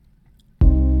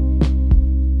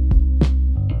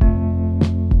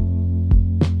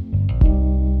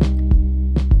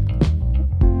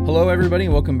everybody.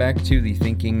 Welcome back to the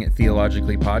Thinking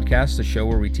Theologically podcast, the show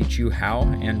where we teach you how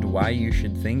and why you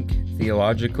should think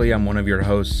theologically. I'm one of your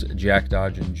hosts, Jack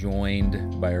Dodge, and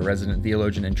joined by a resident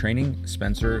theologian in training,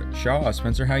 Spencer Shaw.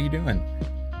 Spencer, how you doing?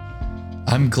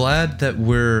 I'm glad that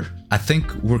we're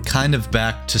kind of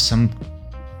back to some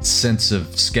sense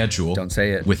of schedule. Don't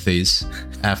say it. With these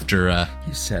after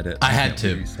you said it. I had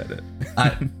to. You said it.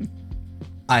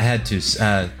 I had to.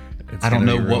 I don't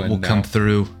know what will come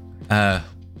through.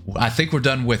 I think we're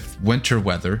done with winter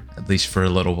weather, at least for a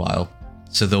little while.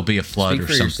 So there'll be a flood Speak or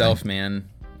for something. yourself, man.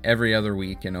 Every other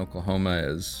week in Oklahoma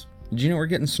is... Did you know we're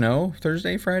getting snow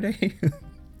Thursday, Friday?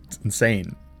 It's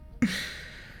insane.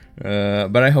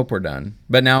 But I hope we're done.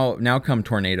 But now come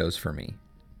tornadoes for me.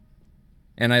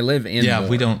 And I live in... Yeah,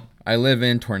 we don't... I live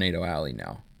in Tornado Alley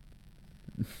now.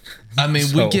 I mean,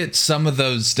 we get some of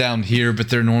those down here, but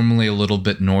they're normally a little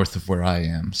bit north of where I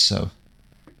am, so...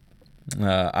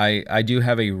 I do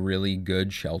have a really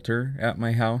good shelter at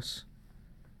my house,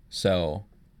 so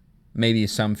maybe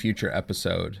some future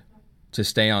episode to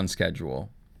stay on schedule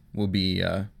will be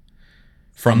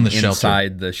from the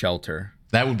inside the shelter.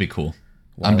 That would be cool.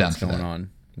 I'm down for that. On.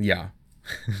 Yeah,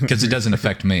 because it doesn't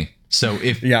affect me. So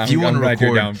if you want to record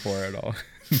you're down for it all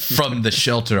from the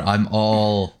shelter, I'm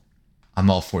all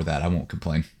for that. I won't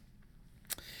complain.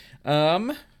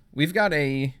 We've got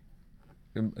the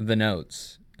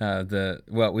notes.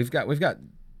 We've got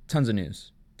tons of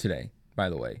news today, by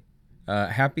the way.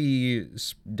 Happy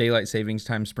daylight savings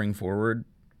time spring forward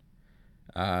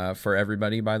for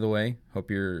everybody, by the way.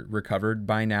 Hope you're recovered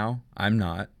by now. I'm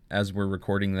not, as we're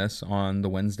recording this on the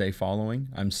Wednesday following.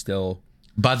 I'm still...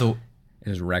 It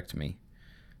has wrecked me.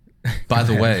 By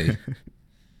the way,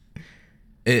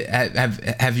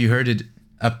 have you heard it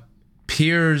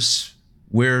appears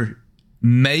we're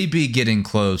maybe getting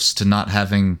close to not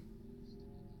having...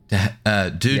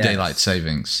 daylight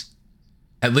savings,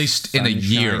 at least Sunshine in a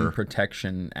year.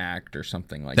 Protection Act or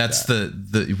something like that.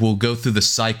 That's we'll go through the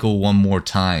cycle one more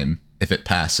time if it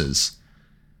passes,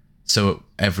 so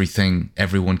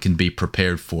everyone can be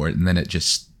prepared for it, and then it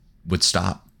just would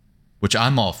stop, which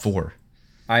I'm all for.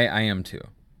 I am too.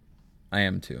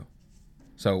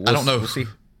 So I don't know. We'll see.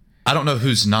 I don't know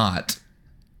who's not.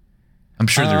 I'm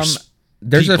sure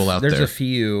there's people out there. There's a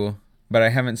few, but I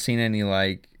haven't seen any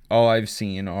like. All I've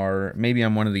seen are, maybe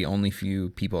I'm one of the only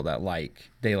few people that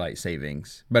like daylight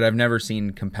savings, but I've never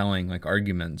seen compelling like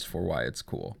arguments for why it's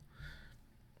cool.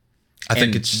 I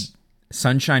think it's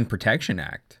Sunshine Protection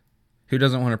Act. Who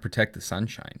doesn't want to protect the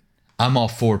sunshine? I'm all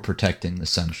for protecting the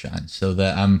sunshine, so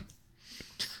that I'm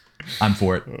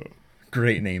for it.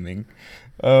 Great naming.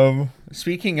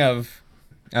 Speaking of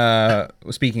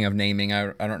naming,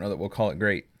 I don't know that we'll call it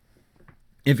great.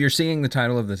 If you're seeing the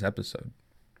title of this episode,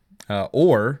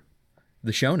 or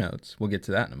the show notes, we'll get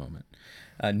to that in a moment.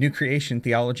 New Creation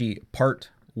Theology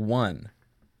Part 1,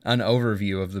 an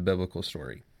overview of the biblical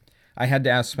story. I had to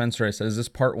ask Spencer, I said, is this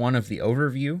part 1 of the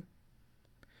overview?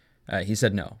 He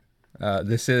said no.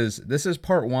 This is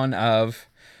part 1 of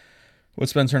what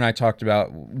Spencer and I talked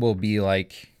about will be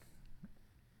like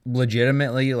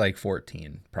legitimately like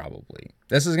 14, probably.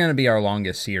 This is going to be our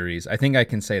longest series. I think I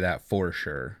can say that for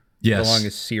sure. Yes. The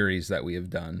longest series that we have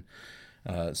done.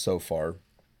 So far,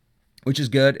 which is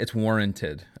good. It's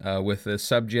warranted with this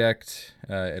subject.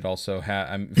 It also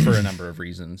for a number of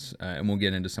reasons, and we'll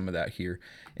get into some of that here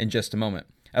in just a moment.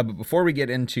 But before we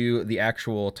get into the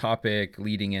actual topic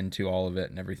leading into all of it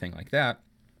and everything like that,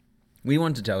 we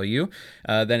want to tell you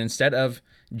that instead of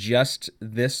just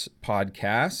this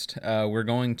podcast, we're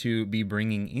going to be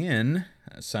bringing in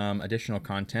some additional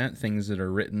content, things that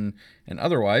are written and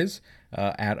otherwise,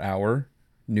 at our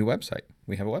new website.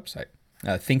 We have a website.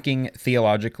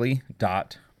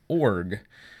 thinkingtheologically.org.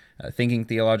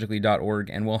 Thinkingtheologically.org,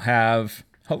 and we'll have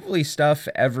hopefully stuff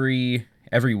every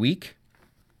week,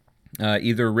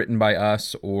 either written by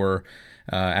us or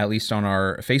at least on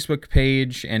our Facebook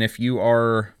page. And if you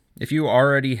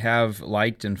already have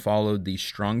liked and followed the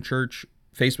Strong Church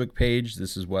Facebook page,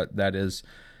 this is what that is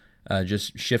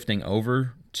just shifting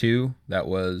over to. That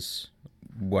was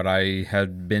what I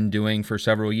had been doing for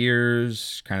several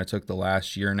years, kind of took the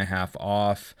last year and a half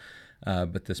off,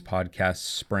 but this podcast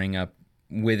sprang up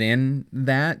within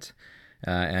that,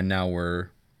 and now we're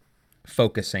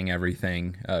focusing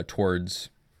everything towards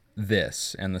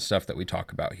this and the stuff that we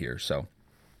talk about here. So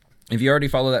if you already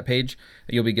follow that page,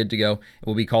 you'll be good to go. It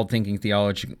will be called Thinking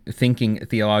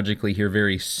Theologically here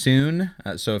very soon.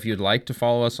 So if you'd like to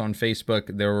follow us on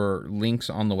Facebook, there are links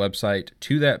on the website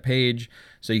to that page,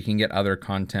 so you can get other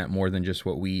content more than just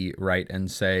what we write and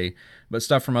say, but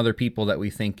stuff from other people that we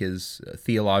think is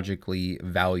theologically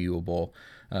valuable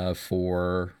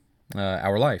for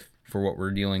our life, for what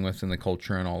we're dealing with in the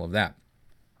culture and all of that.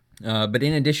 But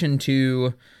in addition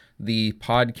to the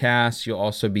podcast, you'll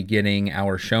also be getting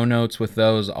our show notes with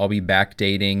those. I'll be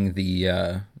backdating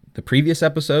the previous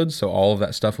episodes, so all of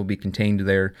that stuff will be contained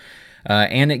there.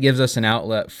 And it gives us an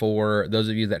outlet for those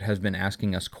of you that have been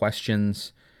asking us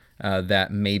questions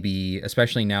that maybe,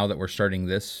 especially now that we're starting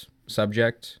this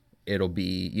subject, it'll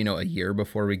be, a year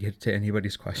before we get to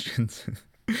anybody's questions.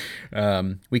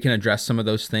 We can address some of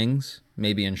those things,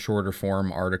 maybe in shorter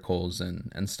form articles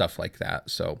and stuff like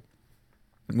that. So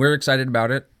we're excited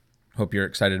about it. Hope you're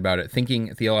excited about it.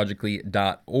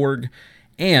 thinkingtheologically.org.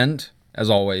 And as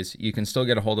always, you can still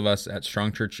get a hold of us at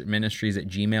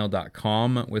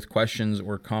strongchurchministries@gmail.com with questions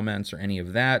or comments or any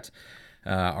of that.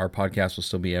 Our podcast will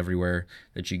still be everywhere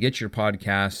that you get your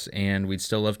podcasts, and we'd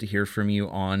still love to hear from you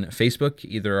on Facebook,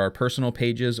 either our personal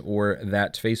pages or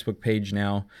that Facebook page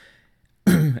now.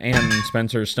 And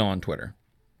Spencer's still on Twitter.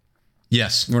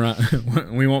 Yes.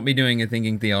 We won't be doing a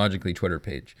Thinking Theologically Twitter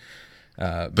page.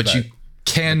 But you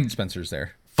can Spencer's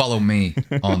there. Follow me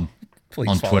on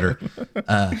Twitter.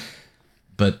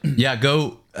 But yeah,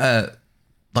 go,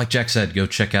 like Jack said, go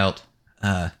check out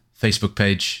Facebook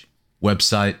page,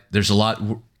 website. There's a lot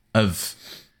of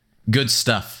good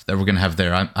stuff that we're going to have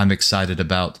there. I'm excited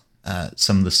about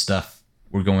some of the stuff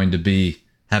we're going to be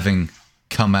having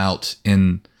come out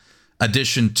in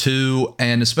addition to,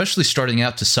 and especially starting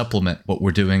out to supplement what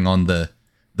we're doing on the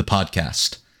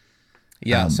podcast.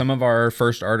 Yeah, some of our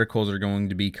first articles are going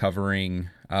to be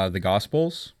covering the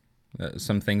Gospels,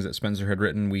 some things that Spencer had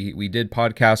written. We did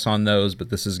podcasts on those, but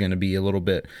this is going to be a little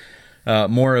bit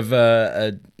more of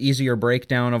a easier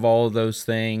breakdown of all of those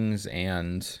things,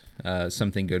 and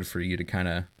something good for you to kind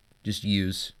of just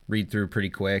read through pretty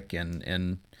quick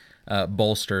and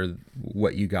bolster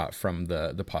what you got from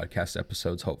the podcast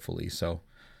episodes, hopefully. So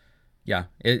yeah,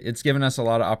 it's given us a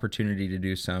lot of opportunity to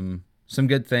do some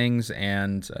good things,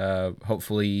 and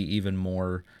hopefully even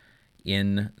more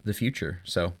in the future.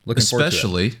 So looking forward to it.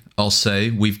 Especially, I'll say,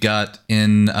 we've got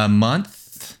in a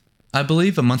month, I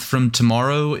believe, a month from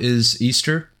tomorrow is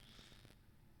Easter.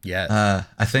 Yeah.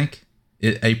 I think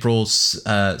April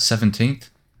 17th.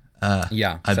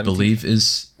 Yeah, I 17th. believe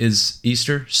is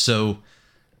Easter. So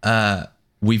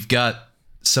we've got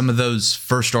some of those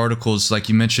first articles, like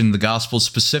you mentioned, the gospel,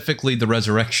 specifically the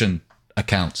resurrection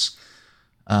accounts,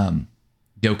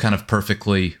 go kind of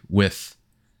perfectly with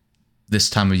this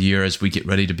time of year as we get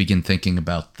ready to begin thinking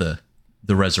about the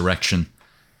resurrection.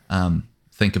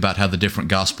 Think about how the different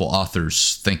gospel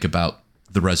authors think about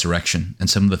the resurrection and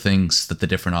some of the things that the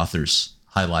different authors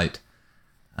highlight.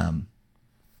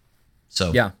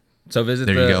 So visit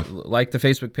like the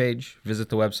Facebook page, visit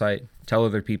the website, tell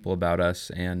other people about us,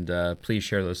 and please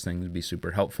share those things. It'd be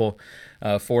super helpful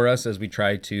for us as we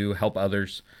try to help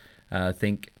others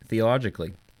think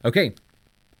theologically. Okay,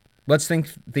 let's think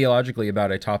theologically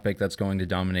about a topic that's going to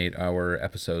dominate our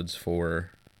episodes for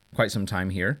quite some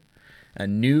time here. A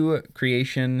new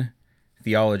creation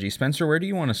theology. Spencer, where do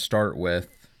you want to start with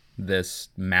this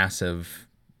massive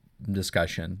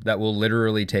discussion that will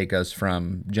literally take us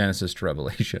from Genesis to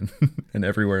Revelation and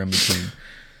everywhere in between?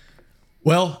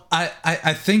 Well,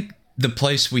 I think the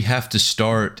place we have to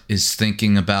start is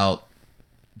thinking about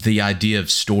the idea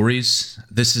of stories.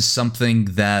 This is something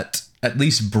that, at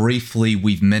least briefly,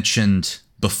 we've mentioned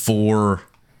before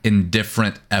in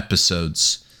different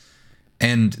episodes.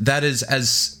 And that is,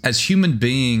 as human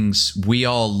beings, we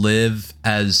all live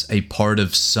as a part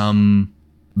of some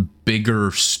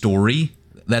bigger story.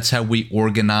 That's how we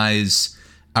organize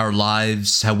our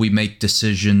lives, how we make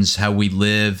decisions, how we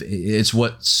live. It's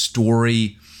what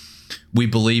story we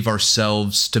believe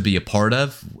ourselves to be a part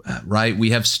of, right?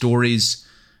 We have stories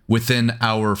within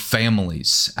our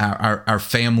families, our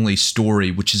family story,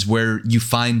 which is where you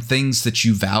find things that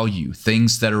you value,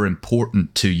 things that are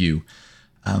important to you.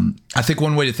 I think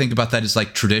one way to think about that is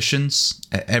like traditions.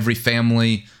 Every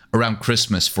family around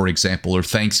Christmas, for example, or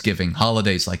Thanksgiving,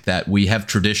 holidays like that, we have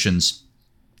traditions.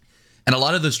 And a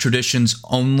lot of those traditions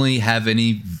only have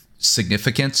any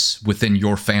significance within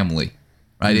your family,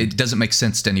 right? It doesn't make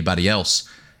sense to anybody else.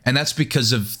 And that's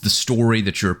because of the story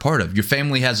that you're a part of. Your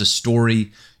family has a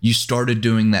story. You started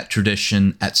doing that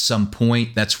tradition at some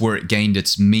point. That's where it gained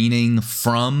its meaning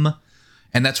from.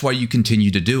 And that's why you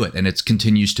continue to do it. And it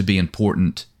continues to be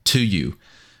important to you.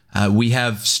 We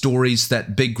have stories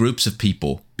that big groups of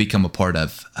people become a part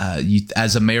of.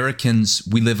 As Americans,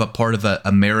 we live a part of an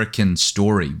American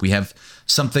story. We have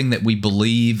something that we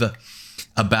believe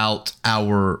about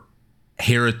our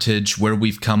heritage, where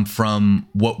we've come from,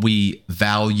 what we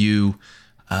value,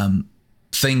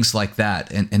 things like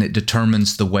that. And it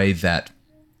determines the way that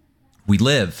we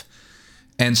live.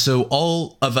 And so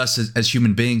all of us as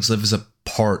human beings live as a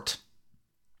part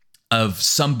of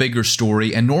some bigger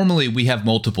story. And normally we have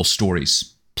multiple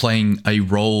stories playing a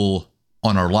role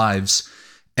on our lives.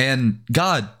 And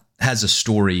God has a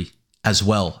story as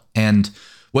well. And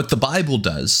what the Bible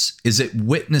does is it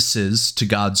witnesses to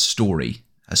God's story.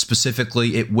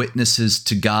 Specifically, it witnesses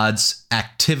to God's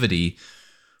activity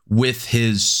with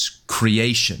his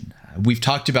creation. We've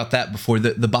talked about that before.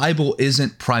 The Bible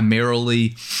isn't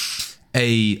primarily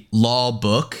a law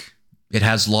book. It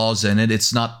has laws in it.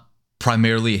 It's not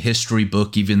primarily a history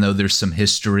book, even though there's some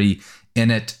history in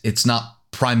it. It's not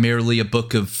primarily a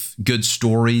book of good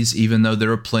stories, even though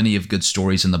there are plenty of good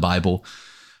stories in the Bible.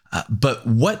 But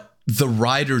what the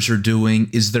writers are doing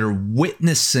is they're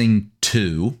witnessing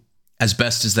to, as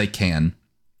best as they can,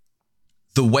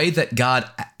 the way that God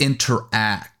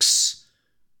interacts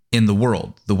in the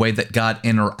world, the way that God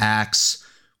interacts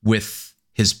with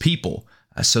his people.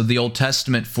 So the Old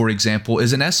Testament, for example,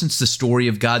 is in essence the story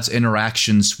of God's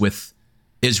interactions with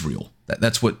Israel.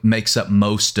 That's what makes up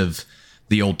most of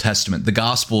the Old Testament. The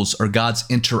Gospels are God's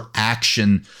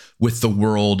interaction with the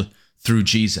world through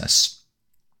Jesus,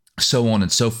 so on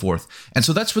and so forth. And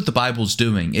so that's what the Bible's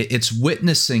doing. It's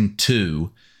witnessing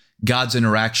to God's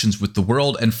interactions with the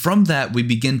world. And from that, we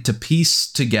begin to piece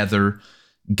together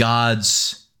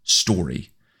God's story.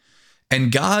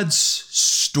 And God's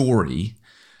story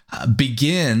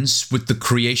begins with the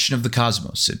creation of the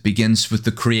cosmos. It begins with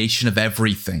the creation of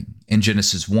everything in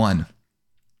Genesis 1.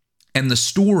 And the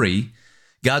story,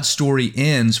 God's story,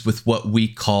 ends with what we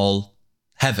call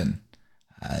heaven.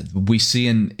 We see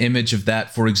an image of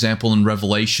that, for example, in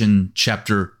Revelation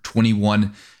chapter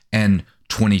 21 and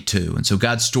 22. And so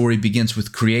God's story begins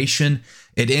with creation.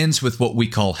 It ends with what we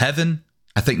call heaven.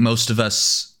 I think most of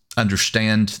us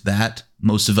understand that.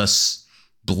 Most of us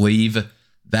believe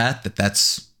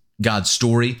that's God's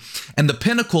story. And the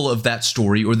pinnacle of that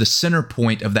story, or the center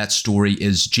point of that story,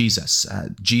 is Jesus.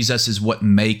 Jesus is what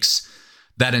makes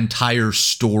that entire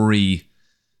story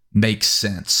make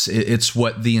sense. It's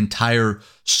what the entire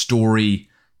story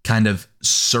kind of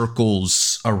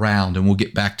circles around. And we'll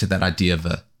get back to that idea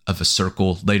of a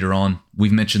circle later on.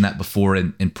 We've mentioned that before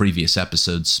in previous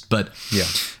episodes. But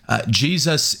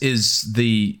Jesus is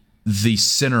the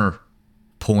center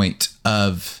point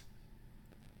of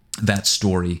that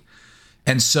story.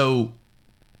 And so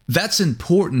that's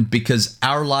important because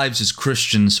our lives as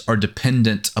Christians are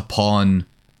dependent upon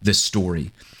this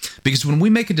story. Because when we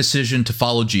make a decision to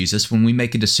follow Jesus, when we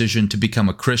make a decision to become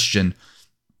a Christian,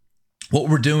 what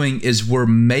we're doing is we're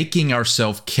making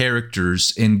ourselves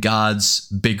characters in God's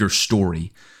bigger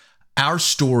story. Our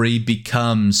story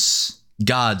becomes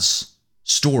God's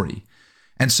story.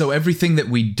 And so everything that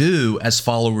we do as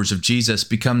followers of Jesus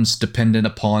becomes dependent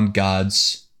upon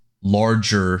God's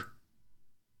larger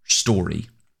story.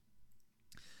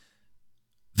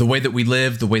 The way that we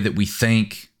live, the way that we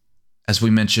think, as we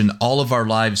mentioned, all of our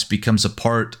lives becomes a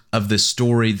part of this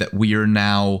story that we are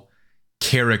now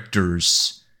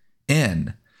characters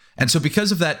in. And so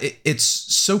because of that, it's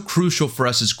so crucial for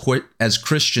us as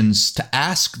Christians to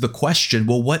ask the question,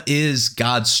 well, what is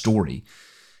God's story?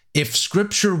 If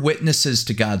Scripture witnesses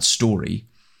to God's story,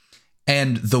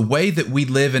 and the way that we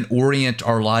live and orient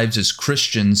our lives as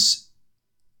Christians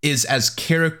is as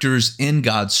characters in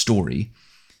God's story,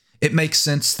 it makes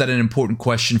sense that an important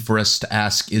question for us to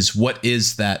ask is, what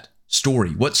is that story?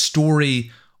 What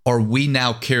story are we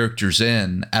now characters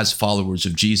in as followers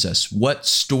of Jesus? What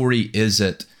story is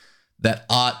it that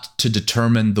ought to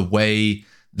determine the way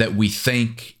that we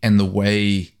think and the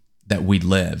way that we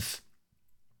live?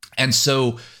 And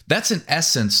so that's in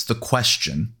essence the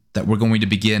question that we're going to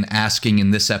begin asking in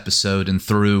this episode and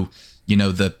through,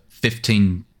 the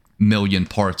 15 million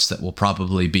parts that we'll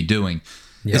probably be doing.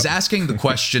 Is asking the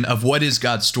question of what is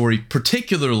God's story,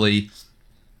 particularly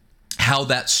how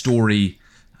that story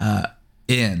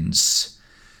ends.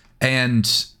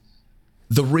 And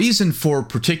the reason for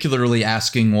particularly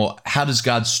asking, well, how does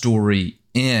God's story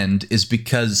end, is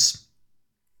because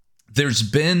there's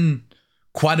been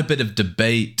quite a bit of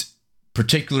debate,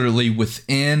 particularly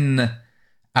within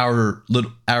our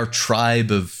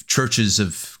tribe of churches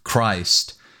of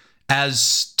Christ,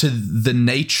 as to the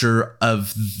nature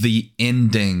of the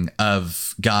ending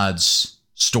of God's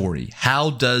story. How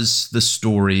does the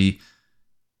story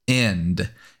end?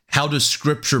 How does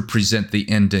Scripture present the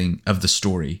ending of the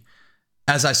story?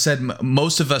 As I said,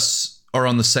 most of us are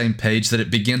on the same page that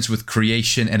it begins with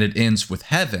creation and it ends with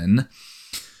heaven.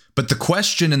 But the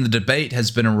question in the debate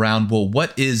has been around, well,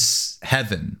 what is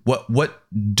heaven? What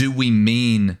do we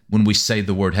mean when we say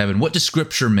the word heaven? What does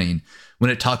Scripture mean when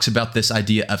it talks about this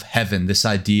idea of heaven, this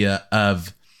idea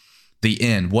of the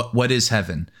end. What is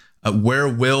heaven? Where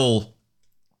will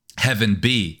heaven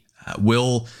be?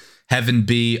 Will heaven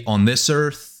be on this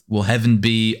earth? Will heaven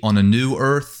be on a new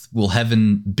earth? Will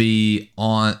heaven be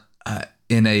on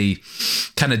in a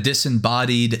kind of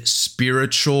disembodied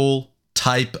spiritual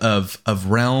type of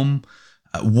realm?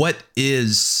 What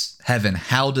is heaven?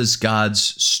 How does God's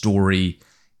story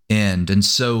end? And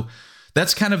so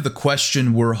that's kind of the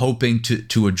question we're hoping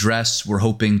to address. We're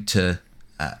hoping to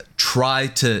try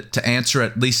to answer,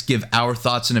 at least give our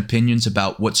thoughts and opinions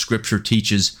about what Scripture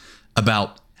teaches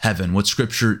about heaven, what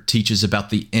Scripture teaches about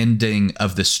the ending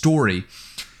of the story.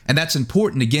 And that's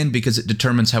important, again, because it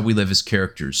determines how we live as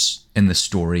characters in the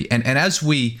story. And as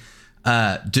we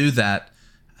do that,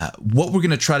 what we're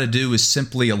going to try to do is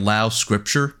simply allow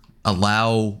Scripture,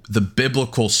 allow the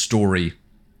biblical story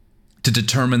to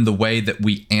determine the way that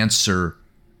we answer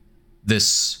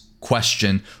this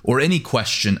question, or any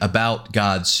question about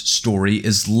God's story,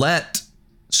 is let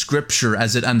Scripture,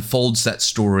 as it unfolds that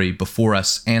story before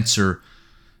us, answer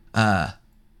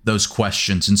those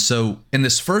questions. And so in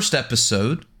this first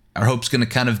episode, our hope's going to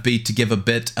kind of be to give a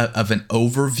bit of an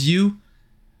overview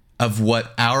of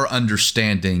what our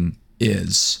understanding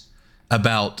is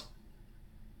about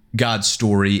God's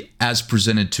story as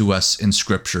presented to us in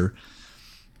Scripture.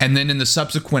 And then in the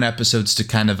subsequent episodes to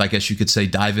kind of, I guess you could say,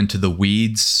 dive into the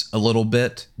weeds a little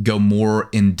bit, go more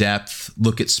in depth,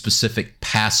 look at specific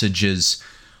passages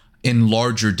in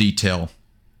larger detail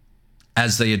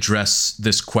as they address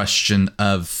this question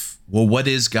of, well, what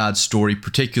is God's story?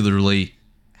 Particularly,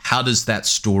 how does that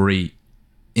story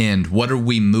end? What are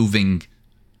we moving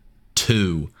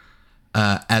to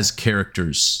as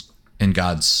characters in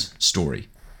God's story?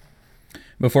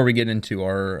 Before we get into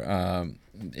our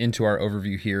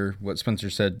overview here, what Spencer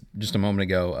said just a moment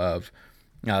ago of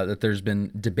that there's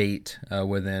been debate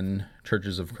within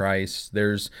churches of Christ.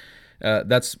 That's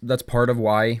part of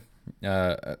why.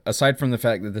 Aside from the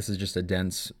fact that this is just a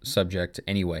dense subject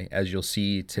anyway, as you'll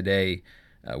see today,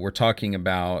 we're talking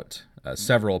about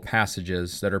several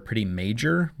passages that are pretty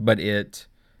major, but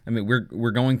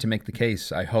we're going to make the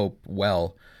case, I hope,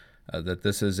 that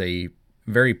this is a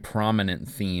very prominent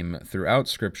theme throughout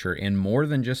Scripture in more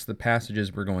than just the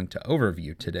passages we're going to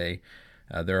overview today.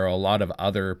 There are a lot of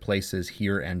other places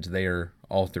here and there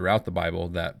all throughout the Bible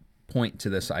that point to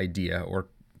this idea or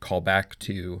call back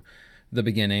to the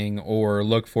beginning or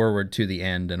look forward to the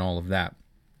end and all of that.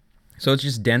 So it's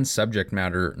just dense subject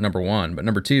matter, number one. But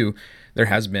number two, there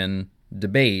has been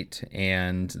debate,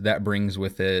 and that brings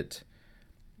with it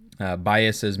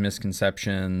biases,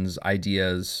 misconceptions,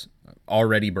 ideas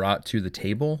already brought to the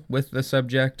table with the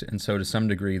subject. And so to some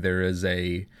degree, there is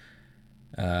an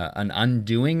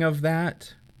undoing of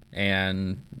that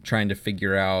and trying to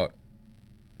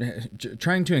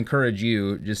encourage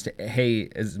you just, hey,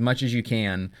 as much as you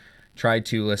can, try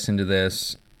to listen to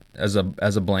this as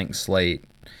a blank slate,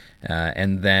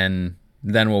 and then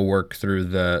we'll work through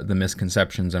the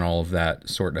misconceptions and all of that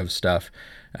sort of stuff.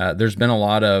 There's been a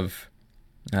lot of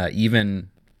even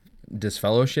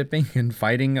disfellowshipping and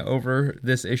fighting over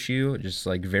this issue, just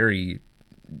like very,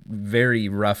 very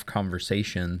rough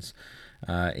conversations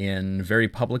in very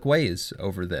public ways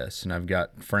over this. And I've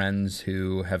got friends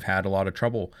who have had a lot of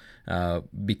trouble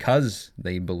because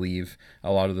they believe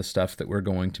a lot of the stuff that we're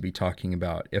going to be talking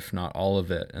about, if not all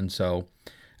of it. And so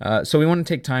we want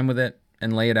to take time with it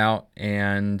and lay it out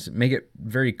and make it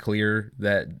very clear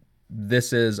that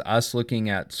this is us looking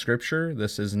at Scripture.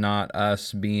 This is not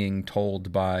us being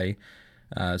told by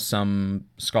some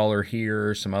scholar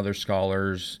here, some other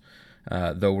scholars,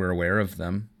 though we're aware of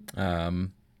them.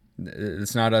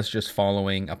 It's not us just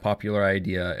following a popular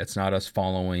idea. It's not us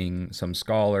following some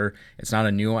scholar. It's not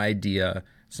a new idea.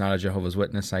 It's not a Jehovah's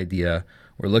Witness idea.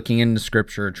 We're looking into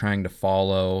Scripture, trying to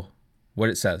follow what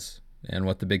it says and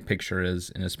what the big picture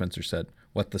is, and as Spencer said,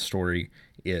 what the story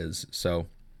is. So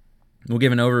we'll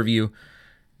give an overview,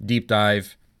 deep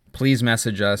dive. Please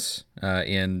message us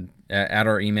at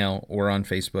our email or on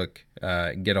Facebook.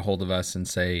 Get a hold of us and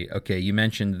say, okay, you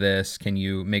mentioned this. Can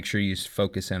you make sure you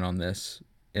focus in on this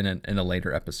in a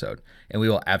later episode? And we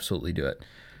will absolutely do it.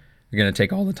 We're going to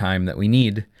take all the time that we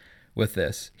need with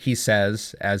this. He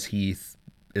says, as he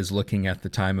is looking at the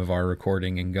time of our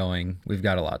recording and going, we've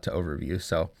got a lot to overview.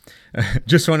 So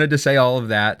just wanted to say all of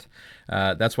that.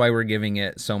 That's why we're giving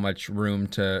it so much room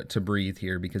to breathe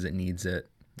here, because it needs it,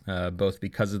 both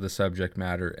because of the subject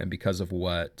matter and because of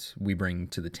what we bring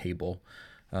to the table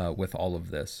with all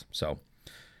of this. So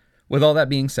with all that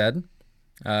being said,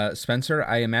 Spencer,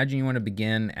 I imagine you want to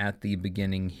begin at the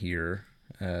beginning here,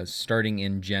 starting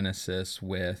in Genesis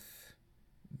with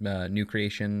new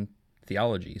creation,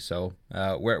 theology. So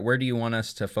where do you want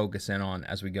us to focus in on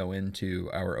as we go into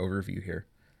our overview here?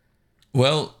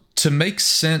 Well, to make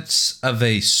sense of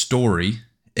a story,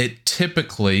 it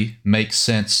typically makes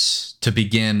sense to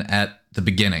begin at the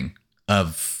beginning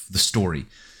of the story.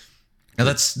 Now,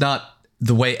 that's not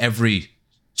the way every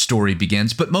story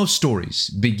begins, but most stories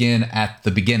begin at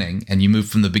the beginning and you move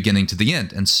from the beginning to the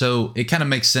end. And so it kind of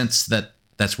makes sense that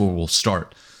that's where we'll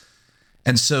start.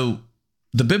 And so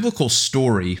the biblical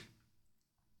story,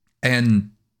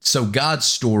 and so God's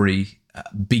story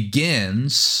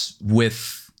begins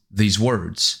with these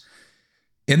words.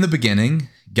 In the beginning,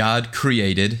 God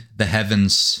created the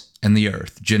heavens and the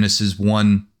earth. Genesis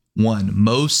 1:1.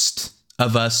 Most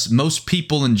of us, most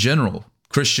people in general,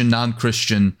 Christian,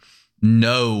 non-Christian,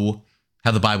 know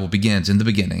how the Bible begins. In the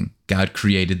beginning, God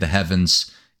created the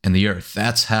heavens and the earth.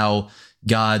 That's how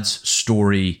God's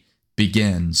story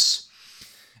begins.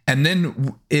 And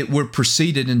then we're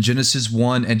preceded in Genesis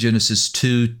 1 and Genesis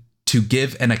 2 to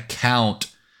give an account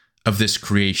of this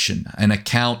creation, an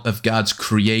account of God's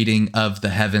creating of the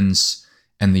heavens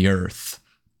and the earth.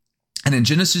 And in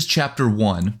Genesis chapter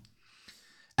 1,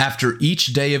 after each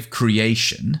day of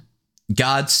creation,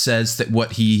 God says that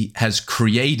what he has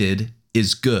created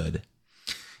is good.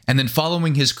 And then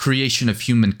following his creation of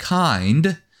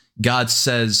humankind, God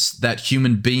says that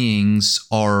human beings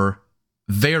are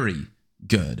very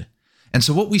good. And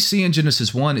so what we see in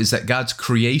Genesis 1 is that God's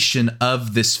creation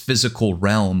of this physical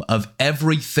realm, of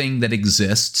everything that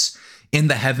exists in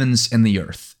the heavens and the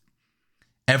earth.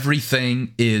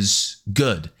 Everything is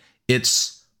good.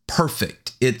 It's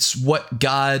perfect. It's what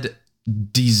God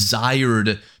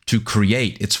desired to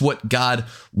create. It's what God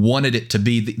wanted it to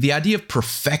be. The idea of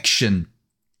perfection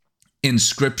in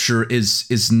Scripture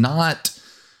is not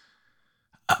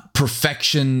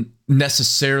perfection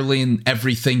necessarily in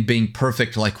everything being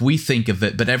perfect like we think of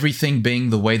it, but everything being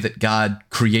the way that God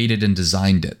created and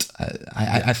designed it.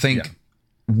 I think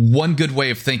one good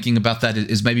way of thinking about that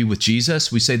is maybe with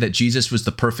Jesus. We say that Jesus was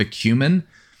the perfect human.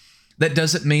 That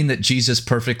doesn't mean that Jesus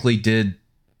perfectly did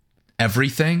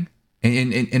everything.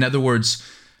 In other words,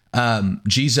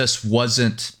 Jesus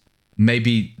wasn't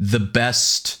maybe the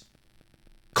best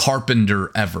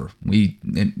carpenter ever.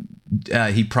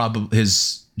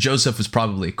 Joseph was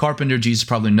probably a carpenter. Jesus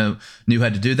probably knew how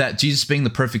to do that. Jesus being the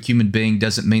perfect human being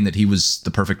doesn't mean that he was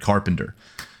the perfect carpenter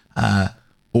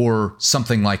or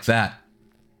something like that.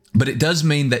 But it does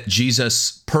mean that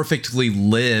Jesus perfectly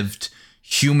lived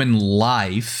human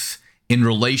life in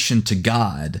relation to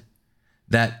God,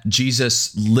 that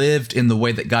Jesus lived in the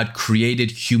way that God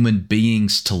created human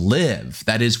beings to live.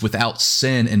 That is, without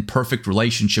sin, in perfect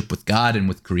relationship with God and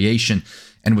with creation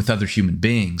and with other human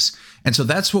beings. And so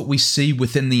that's what we see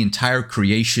within the entire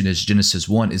creation as Genesis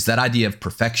 1, is that idea of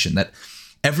perfection, that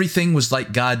everything was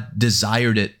like God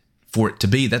desired it for it to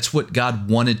be. That's what God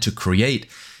wanted to create.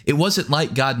 It wasn't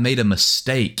like God made a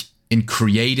mistake in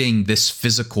creating this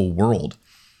physical world.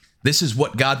 This is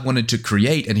what God wanted to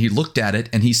create, and he looked at it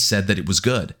and he said that it was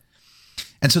good.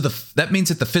 And so that means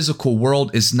that the physical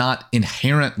world is not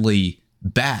inherently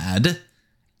bad.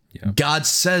 Yeah. God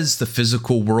says the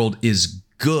physical world is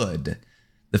good.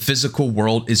 The physical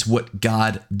world is what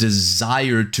God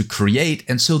desired to create,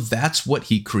 and so that's what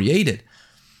he created,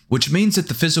 which means that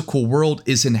the physical world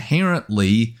is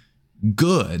inherently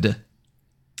good.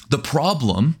 The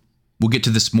problem, we'll get to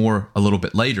this more a little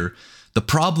bit later, the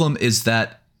problem is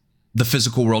that the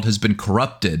physical world has been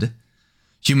corrupted.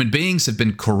 Human beings have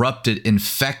been corrupted,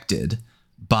 infected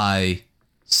by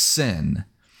sin.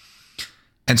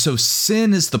 And so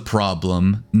sin is the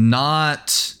problem,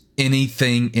 not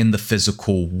anything in the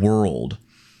physical world.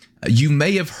 You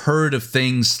may have heard of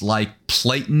things like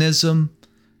Platonism,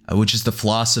 which is the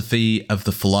philosophy of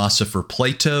the philosopher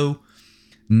Plato,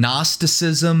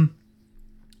 Gnosticism,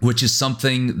 which is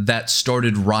something that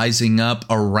started rising up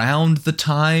around the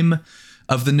time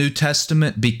of the New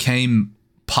Testament, became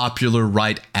popular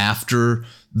right after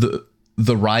the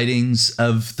writings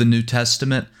of the New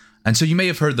Testament. And so you may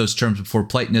have heard those terms before,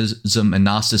 Platonism and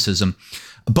Gnosticism.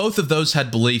 Both of those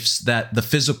had beliefs that the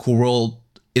physical world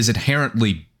is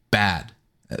inherently bad.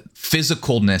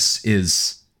 Physicalness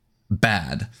is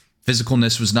bad.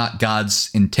 Physicalness was not God's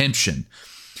intention.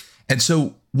 And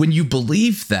so when you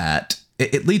believe that,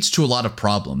 it leads to a lot of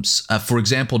problems. For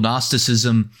example,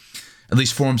 Gnosticism, at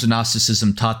least forms of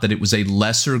Gnosticism, taught that it was a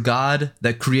lesser God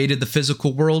that created the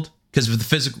physical world, because if the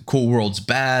physical world's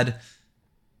bad,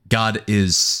 God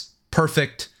is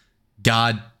perfect.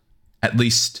 God, at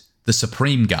least the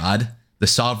supreme God, the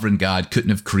sovereign God, couldn't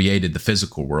have created the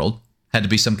physical world. Had to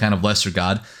be some kind of lesser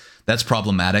God. That's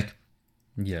problematic.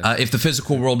 Yeah. If the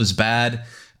physical world is bad,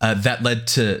 that led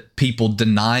to people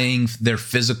denying their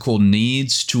physical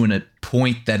needs to a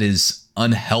point that is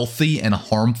unhealthy and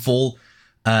harmful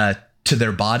to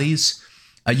their bodies.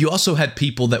 You also had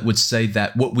people that would say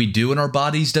that what we do in our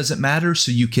bodies doesn't matter.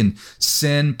 So you can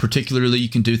sin, particularly you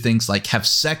can do things like have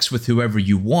sex with whoever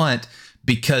you want,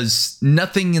 because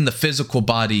nothing in the physical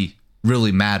body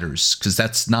really matters, because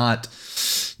that's not,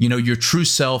 your true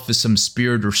self is some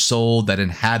spirit or soul that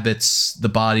inhabits the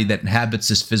body, that inhabits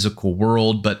this physical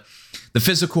world. But the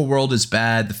physical world is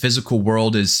bad. The physical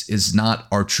world is not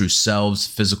our true selves.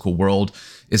 The physical world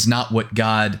is not what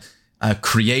God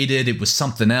created. It was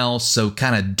something else. So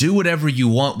kind of do whatever you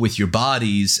want with your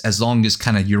bodies, as long as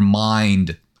kind of your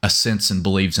mind assents and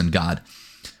believes in God.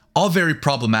 All very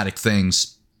problematic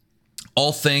things.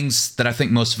 All things that I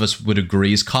think most of us would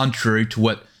agree is contrary to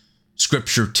what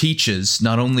Scripture teaches,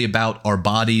 not only about our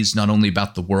bodies, not only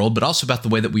about the world, but also about the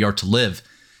way that we are to live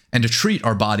and to treat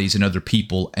our bodies and other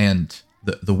people and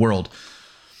the world.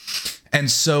 And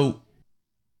so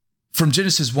from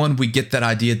Genesis 1, we get that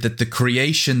idea that the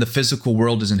creation, the physical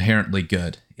world, is inherently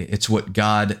good. It's what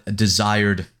God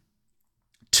desired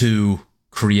to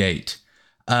create.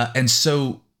 And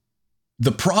so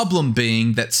the problem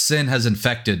being that sin has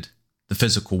infected the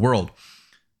physical world.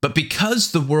 But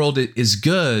because the world is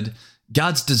good,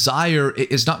 God's desire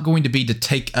is not going to be to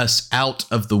take us out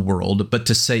of the world, but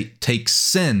to take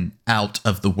sin out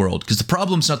of the world. Because the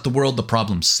problem's not the world, the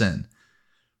problem's sin,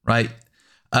 right?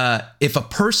 If a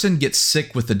person gets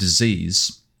sick with a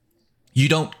disease, you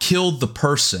don't kill the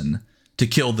person to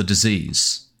kill the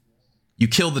disease. You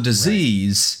kill the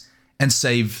disease and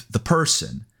save the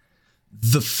person.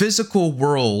 The physical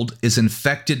world is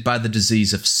infected by the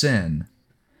disease of sin.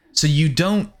 So you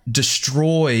don't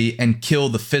destroy and kill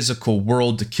the physical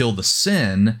world to kill the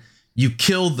sin. You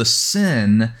kill the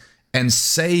sin and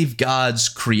save God's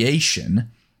creation,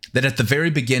 that at the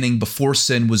very beginning, before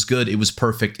sin was good, it was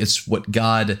perfect. It's what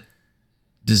God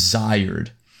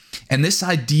desired. And this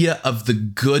idea of the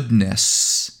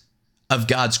goodness of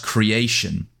God's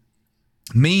creation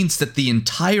means that the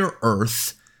entire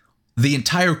earth, the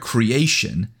entire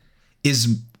creation,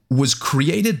 was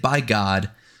created by God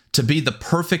to be the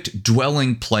perfect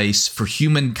dwelling place for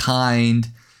humankind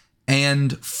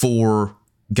and for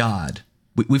God.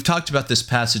 We've talked about this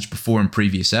passage before in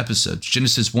previous episodes.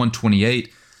 Genesis 1:28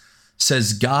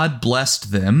 says, God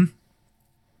blessed them,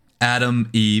 Adam,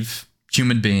 Eve,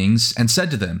 human beings, and said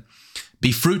to them,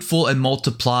 be fruitful and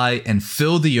multiply and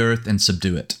fill the earth and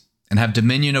subdue it, and have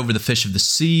dominion over the fish of the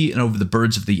sea and over the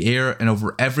birds of the air and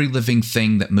over every living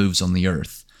thing that moves on the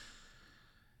earth.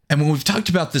 And when we've talked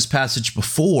about this passage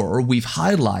before, we've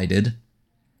highlighted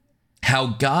how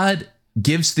God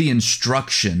gives the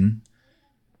instruction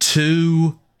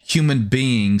to human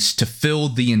beings to fill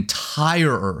the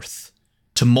entire earth,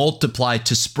 to multiply,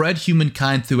 to spread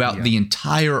humankind throughout the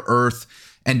entire earth,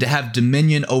 and to have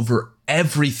dominion over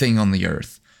everything on the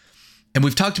earth. And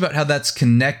we've talked about how that's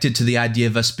connected to the idea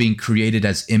of us being created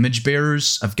as image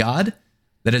bearers of God,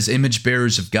 that as image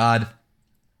bearers of God,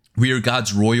 we are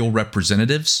God's royal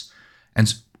representatives.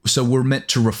 And so we're meant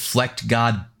to reflect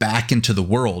God back into the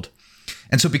world.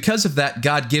 And so because of that,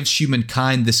 God gives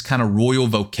humankind this kind of royal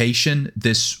vocation,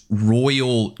 this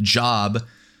royal job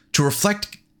to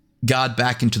reflect God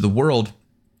back into the world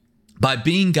by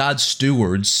being God's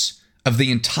stewards of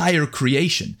the entire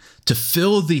creation, to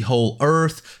fill the whole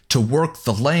earth, to work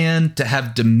the land, to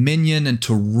have dominion, and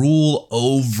to rule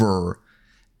over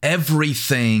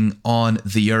everything on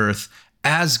the earth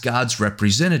as God's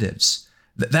representatives.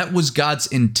 That was God's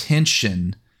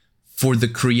intention for the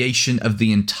creation of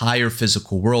the entire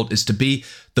physical world, is to be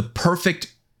the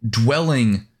perfect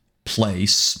dwelling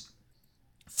place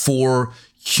for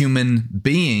human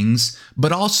beings,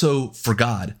 but also for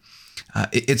God.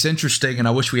 It's interesting, and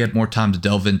I wish we had more time to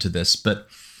delve into this, but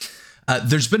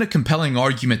there's been a compelling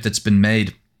argument that's been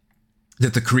made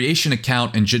that the creation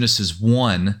account in Genesis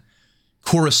 1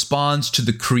 corresponds to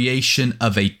the creation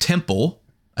of a temple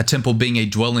being a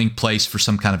dwelling place for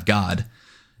some kind of God.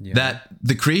 Yeah. That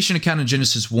the creation account in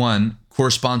Genesis 1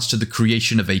 corresponds to the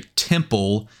creation of a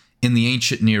temple in the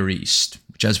ancient Near East,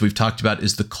 which, as we've talked about,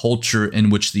 is the culture in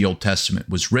which the Old Testament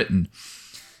was written.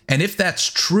 And if that's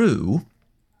true,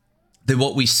 then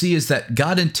what we see is that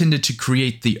God intended to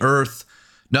create the earth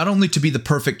not only to be the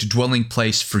perfect dwelling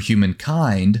place for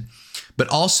humankind, but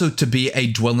also to be a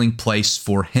dwelling place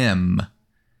for him.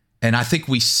 And I think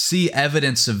we see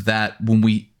evidence of that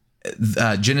when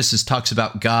Genesis talks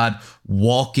about God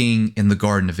walking in the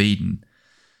Garden of Eden.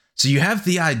 So you have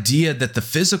the idea that the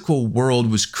physical world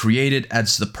was created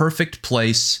as the perfect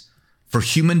place for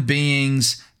human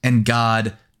beings and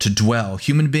God to dwell.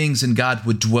 Human beings and God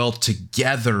would dwell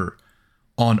together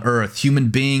on earth. Human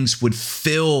beings would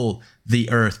fill the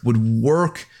earth, would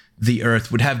work the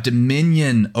earth, would have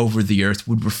dominion over the earth,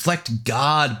 would reflect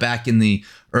God back in the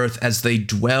earth as they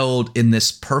dwelled in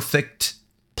this perfect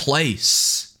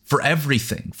place for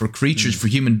everything, for creatures, for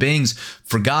human beings,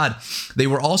 for God. They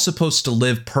were all supposed to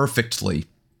live perfectly.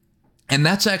 And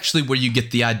that's actually where you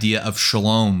get the idea of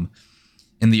shalom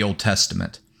in the Old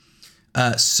Testament.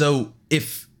 So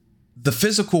if the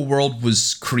physical world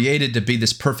was created to be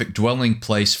this perfect dwelling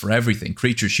place for everything,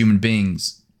 creatures, human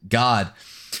beings, God,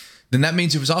 then that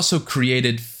means it was also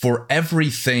created for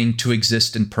everything to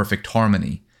exist in perfect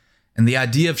harmony. And the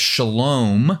idea of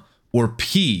shalom, or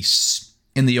peace,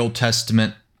 in the Old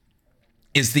Testament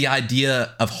is the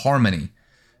idea of harmony.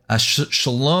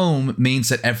 Shalom means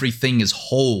that everything is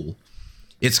whole,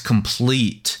 it's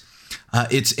complete,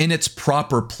 it's in its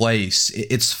proper place,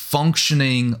 it's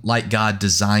functioning like God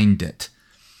designed it.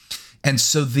 And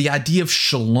so the idea of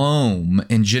shalom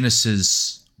in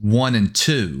Genesis 1 and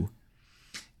 2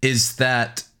 is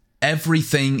that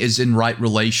everything is in right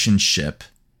relationship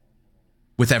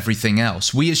with everything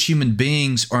else. We as human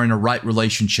beings are in a right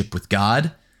relationship with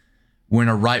God. We're in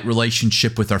a right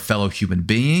relationship with our fellow human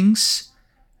beings.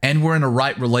 And we're in a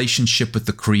right relationship with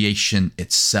the creation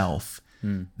itself.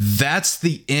 That's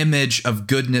the image of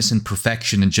goodness and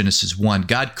perfection in Genesis 1.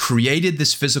 God created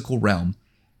this physical realm.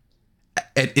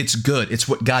 It's good. It's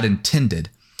what God intended.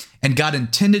 And God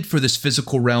intended for this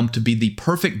physical realm to be the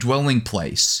perfect dwelling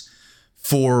place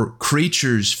for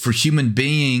creatures, for human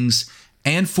beings,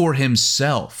 and for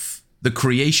himself. The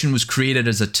creation was created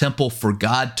as a temple for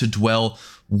God to dwell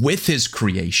with his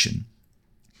creation.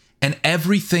 And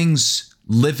everything's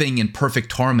living in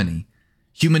perfect harmony.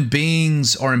 Human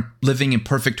beings are living in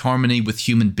perfect harmony with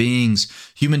human beings.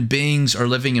 Human beings are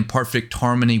living in perfect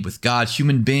harmony with God.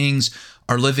 Human beings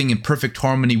are living in perfect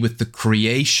harmony with the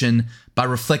creation by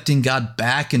reflecting God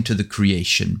back into the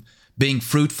creation, being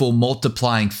fruitful,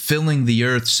 multiplying, filling the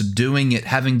earth, subduing it,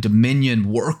 having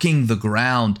dominion, working the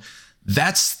ground.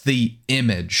 That's the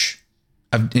image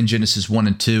in Genesis 1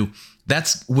 and 2.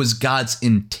 That was God's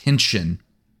intention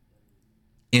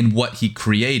in what he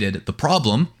created. The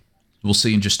problem, we'll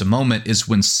see in just a moment, is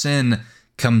when sin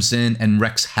comes in and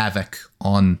wreaks havoc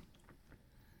on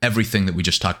everything that we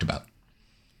just talked about.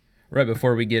 Right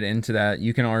before we get into that,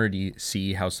 you can already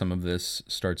see how some of this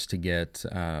starts to get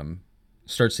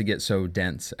so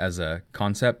dense as a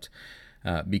concept,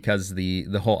 because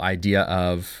the whole idea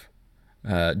of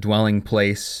dwelling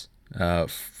place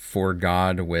for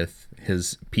God with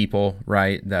his people,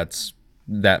 right?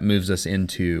 That moves us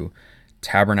into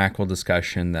tabernacle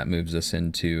discussion, that moves us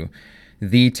into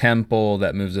the temple,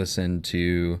 that moves us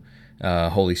into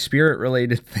Holy Spirit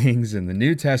related things in the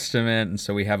New Testament. And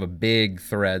so we have a big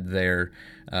thread there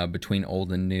between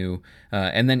old and new.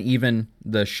 And then even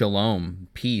the shalom,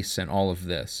 peace, and all of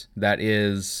this, that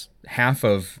is half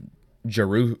of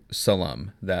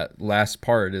Jerusalem. That last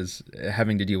part is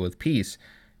having to deal with peace.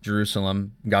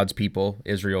 Jerusalem, God's people,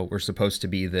 Israel, were supposed to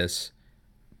be this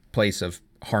place of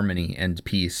harmony and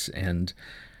peace and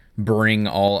bring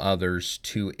all others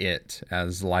to it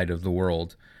as light of the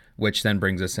world, which then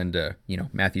brings us into,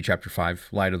 Matthew chapter 5,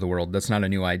 light of the world. That's not a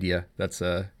new idea. That's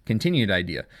a continued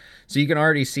idea. So you can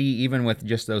already see, even with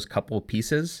just those couple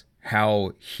pieces,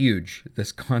 how huge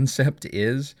this concept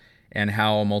is and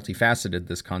how multifaceted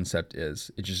this concept is.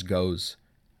 It just goes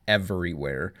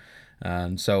everywhere.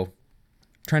 So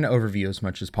trying to overview as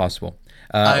much as possible.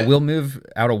 We'll move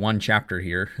out of one chapter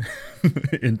here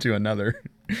into another.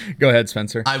 Go ahead,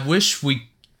 Spencer. I wish we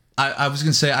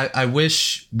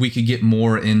could get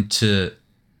more into,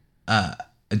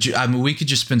 we could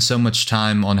just spend so much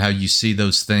time on how you see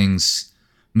those things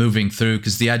moving through,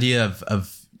 because the idea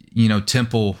of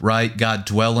temple, right? God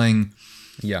dwelling.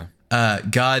 Yeah.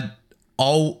 God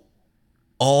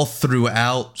all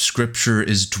throughout Scripture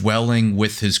is dwelling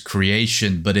with his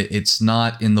creation, but it's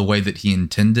not in the way that he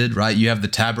intended, right? You have the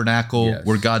tabernacle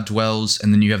where God dwells,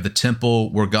 and then you have the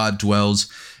temple where God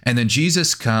dwells. And then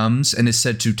Jesus comes and is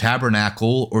said to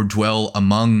tabernacle or dwell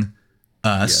among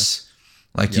us.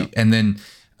 And then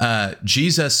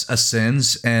Jesus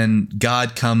ascends and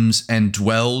God comes and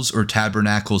dwells or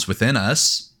tabernacles within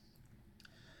us.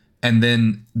 And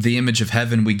then the image of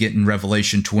heaven we get in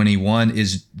Revelation 21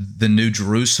 is the new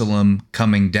Jerusalem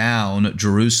coming down,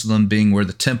 Jerusalem being where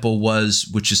the temple was,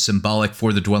 which is symbolic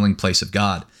for the dwelling place of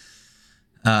God.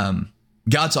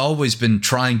 God's always been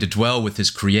trying to dwell with his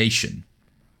creation.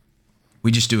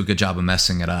 We just do a good job of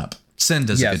messing it up. Sin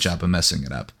does a good job of messing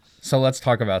it up. So let's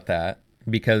talk about that,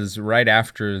 because right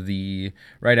after the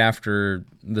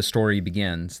story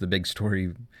begins, the big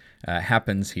story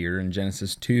happens here. And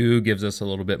Genesis 2 gives us a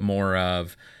little bit more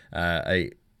of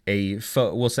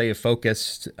we'll say a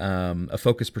focused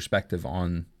perspective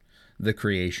on the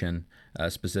creation,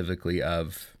 specifically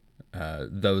of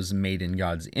those made in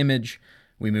God's image.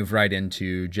 We move right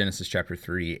into Genesis chapter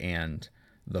 3 and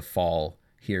the fall.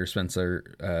 Here,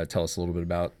 Spencer, tell us a little bit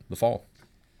about the fall.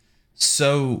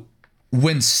 So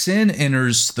when sin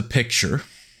enters the picture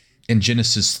in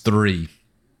Genesis 3,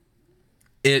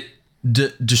 it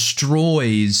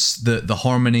destroys the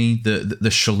harmony,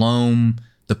 the shalom,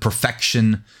 the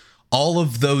perfection, all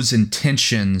of those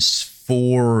intentions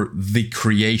for the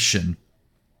creation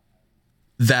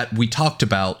that we talked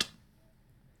about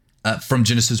from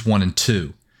Genesis 1 and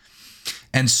 2.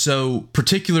 And so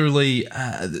particularly,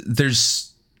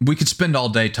 we could spend all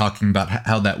day talking about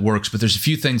how that works, but there's a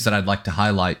few things that I'd like to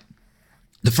highlight.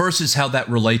 The first is how that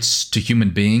relates to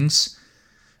human beings.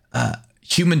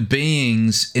 Human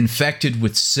beings infected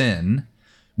with sin,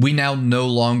 we now no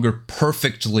longer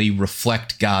perfectly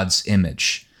reflect God's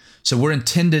image. So we're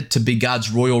intended to be God's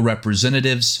royal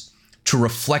representatives, to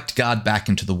reflect God back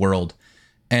into the world.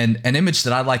 And an image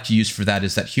that I like to use for that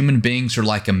is that human beings are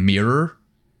like a mirror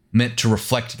meant to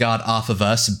reflect God off of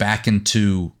us back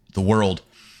into the world.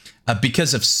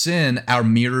 Because of sin, our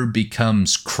mirror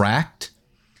becomes cracked.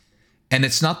 And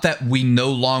it's not that we no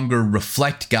longer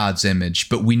reflect God's image,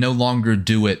 but we no longer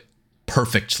do it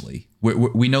perfectly.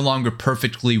 We no longer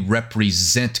perfectly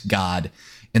represent God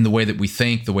in the way that we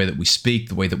think, the way that we speak,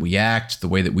 the way that we act, the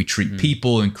way that we treat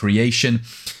people and creation.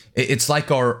 It's like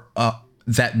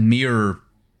that mirror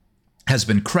has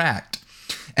been cracked.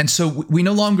 And so we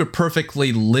no longer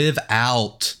perfectly live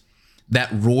out that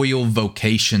royal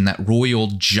vocation, that royal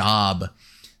job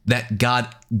that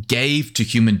God gave to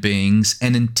human beings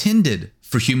and intended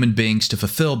for human beings to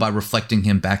fulfill by reflecting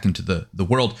him back into the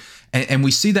world. And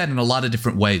we see that in a lot of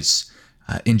different ways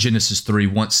in Genesis 3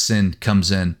 once sin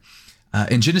comes in.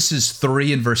 In Genesis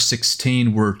 3 and verse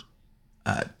 16, we're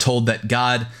told that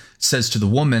God says to the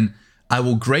woman, "I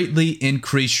will greatly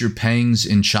increase your pangs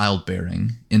in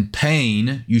childbearing. In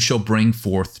pain you shall bring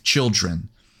forth children."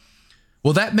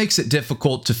 Well, that makes it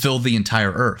difficult to fill the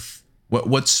entire earth.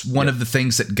 What's one of the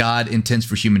things that God intends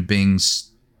for human beings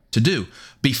to do?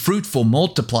 Be fruitful,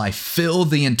 multiply, fill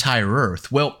the entire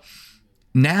earth. Well,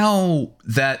 now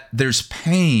that there's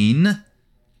pain,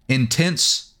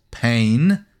 intense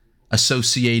pain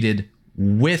associated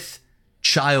with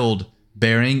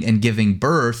childbearing and giving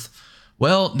birth,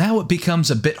 well, now it becomes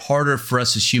a bit harder for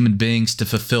us as human beings to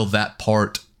fulfill that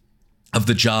part of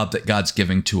the job that God's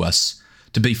giving to us,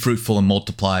 to be fruitful and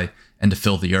multiply and to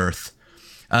fill the earth.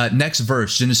 Next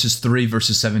verse, Genesis 3,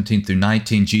 verses 17 through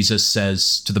 19, Jesus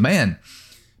says to the man,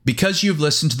 "Because you have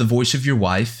listened to the voice of your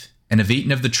wife and have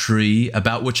eaten of the tree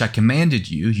about which I commanded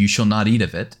you, you shall not eat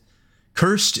of it.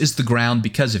 Cursed is the ground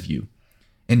because of you.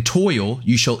 In toil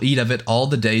you shall eat of it all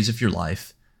the days of your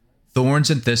life. Thorns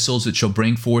and thistles it shall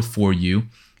bring forth for you,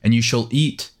 and you shall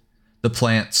eat the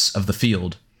plants of the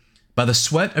field. By the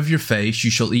sweat of your face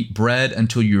you shall eat bread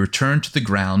until you return to the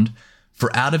ground,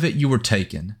 for out of it you were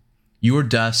taken. You are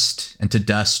dust, and to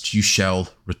dust you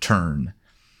shall return."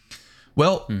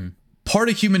 Well, part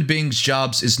of human beings'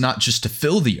 jobs is not just to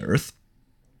fill the earth,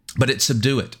 but it's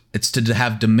subdue it. It's to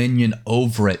have dominion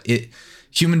over it.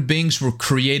 Human beings were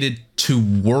created to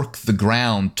work the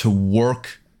ground, to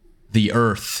work the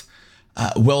earth.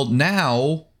 Well,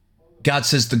 now God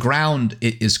says the ground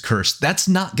is cursed. That's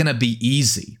not going to be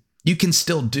easy. You can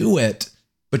still do it,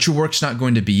 but your work's not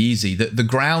going to be easy. The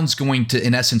ground's going to,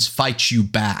 in essence, fight you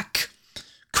back.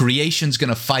 Creation's going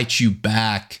to fight you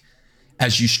back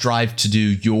as you strive to do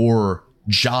your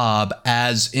job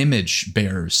as image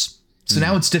bearers. So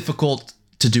now it's difficult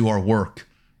to do our work.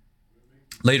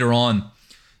 Later on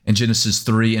in Genesis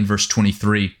 3 and verse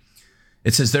 23,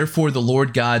 it says, "Therefore the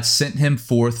Lord God sent him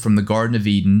forth from the Garden of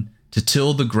Eden to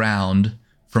till the ground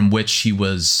from which he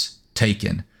was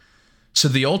taken." So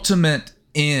the ultimate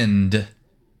end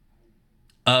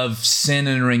of sin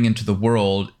entering into the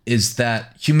world is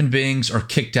that human beings are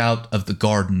kicked out of the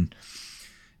garden.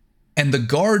 And the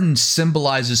garden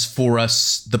symbolizes for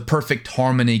us the perfect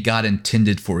harmony God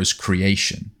intended for his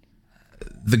creation.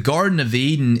 The Garden of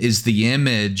Eden is the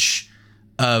image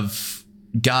of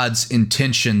God's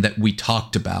intention that we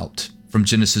talked about from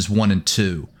Genesis 1 and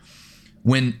 2.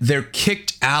 When they're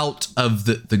kicked out of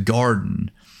the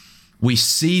garden, we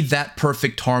see that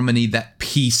perfect harmony, that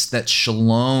peace, that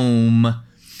shalom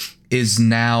is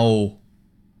now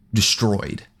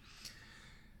destroyed.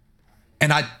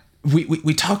 And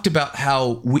we talked about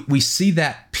how we see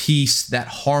that peace, that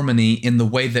harmony in the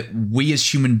way that we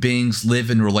as human beings live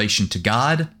in relation to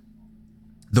God,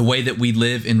 the way that we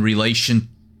live in relation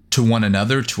to one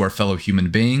another, to our fellow human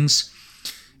beings,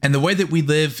 and the way that we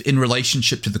live in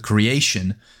relationship to the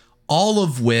creation, all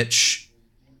of which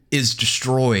is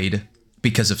destroyed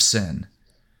because of sin.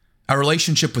 Our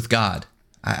relationship with God.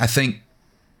 I think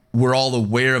we're all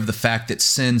aware of the fact that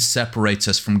sin separates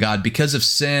us from God. Because of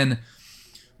sin,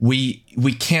 we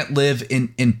can't live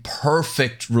in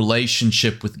perfect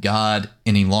relationship with God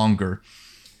any longer.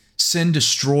 Sin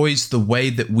destroys the way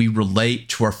that we relate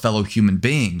to our fellow human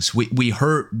beings. We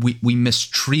hurt, we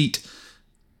mistreat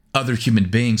other human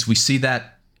beings. We see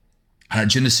that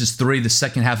Genesis 3, the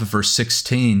second half of verse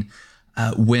 16,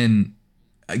 when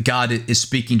God is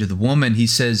speaking to the woman, he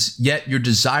says, "Yet your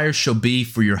desire shall be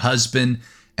for your husband,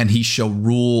 and he shall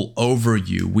rule over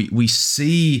you." We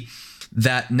see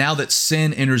that now that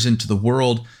sin enters into the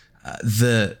world,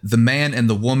 the man and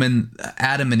the woman,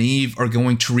 Adam and Eve, are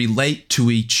going to relate to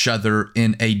each other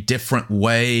in a different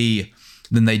way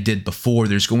than they did before.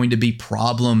 There's going to be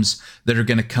problems that are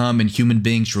going to come in human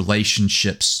beings'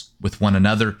 relationships with one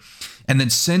another. And then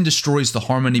sin destroys the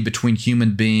harmony between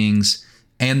human beings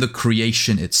and the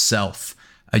creation itself.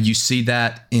 You see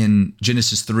that in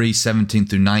Genesis 3, 17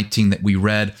 through 19 that we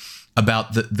read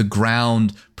about the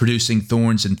ground producing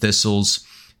thorns and thistles,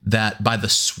 that by the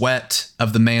sweat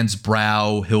of the man's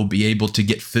brow, he'll be able to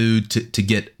get food, to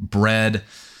get bread,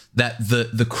 that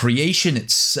the creation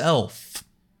itself,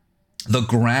 the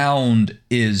ground,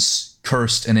 is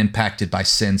cursed and impacted by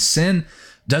sin. Sin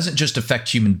doesn't just affect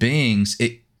human beings.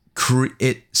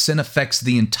 Sin affects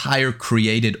the entire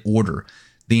created order,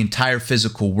 the entire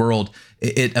physical world.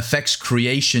 It affects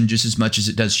creation just as much as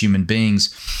it does human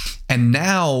beings. And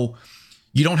now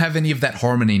you don't have any of that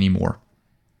harmony anymore.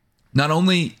 Not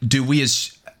only do we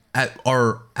as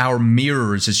our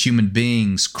mirrors as human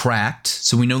beings cracked,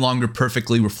 so we no longer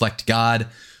perfectly reflect God,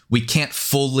 we can't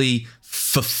fully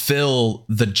fulfill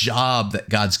the job that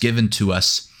God's given to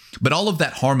us, but all of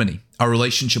that harmony, our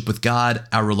relationship with God,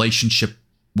 our relationship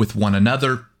with one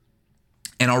another,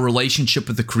 and our relationship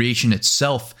with the creation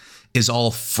itself is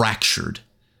all fractured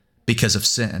because of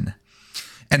sin.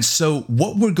 And so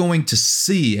what we're going to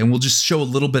see, and we'll just show a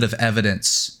little bit of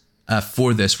evidence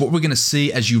for this, what we're going to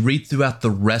see as you read throughout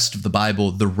the rest of the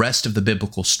Bible, the rest of the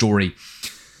biblical story,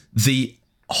 the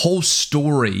whole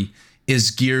story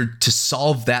is geared to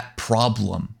solve that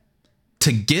problem,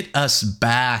 to get us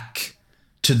back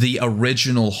to the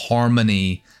original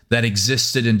harmony that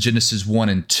existed in Genesis 1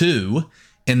 and 2,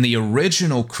 in the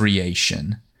original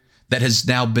creation that has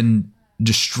now been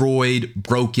destroyed,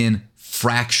 broken,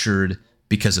 fractured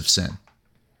because of sin.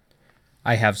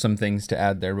 I have some things to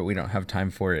add there, but we don't have time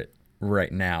for it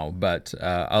right now. But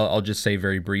I'll just say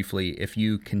very briefly, if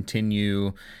you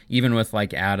continue, even with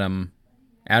like Adam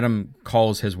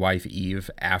calls his wife Eve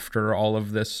after all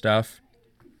of this stuff,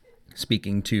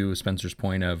 speaking to Spencer's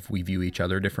point of we view each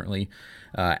other differently.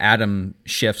 Adam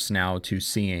shifts now to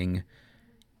seeing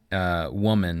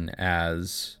woman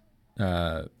as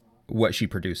what she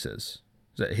produces.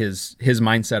 His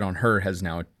mindset on her has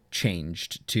now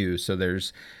changed too. So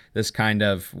there's this kind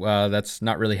of, that's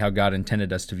not really how God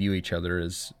intended us to view each other,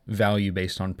 as value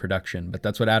based on production. But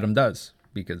that's what Adam does,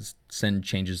 because sin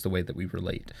changes the way that we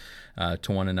relate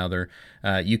to one another.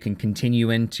 You can continue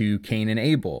into Cain and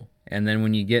Abel. And then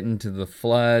when you get into the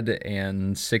flood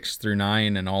and 6 through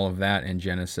 9 and all of that in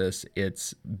Genesis,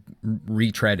 it's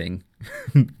retreading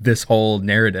this whole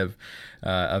narrative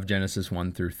of Genesis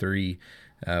 1 through 3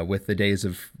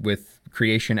 with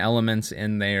creation elements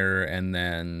in there, and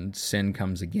then sin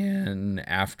comes again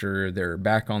after they're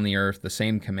back on the earth. The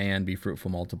same command, be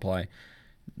fruitful, multiply.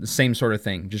 The same sort of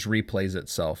thing just replays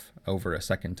itself over a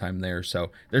second time there.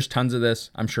 So there's tons of this.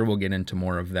 I'm sure we'll get into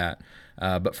more of that.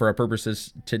 But for our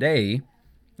purposes today,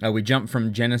 we jump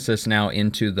from Genesis now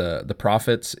into the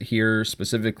prophets here,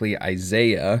 specifically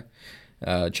Isaiah,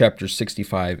 chapters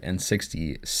 65 and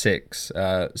 66.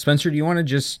 Spencer, do you want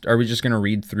to are we just going to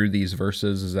read through these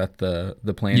verses? Is that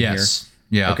the plan here? Yes.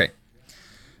 Yeah. Okay.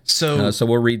 So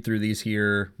we'll read through these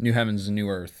here. New heavens and new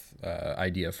earth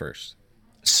idea first.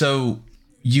 So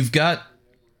you've got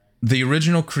the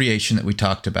original creation that we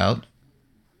talked about,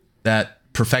 that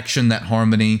perfection, that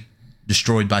harmony,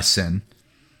 destroyed by sin.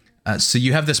 So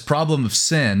you have this problem of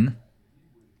sin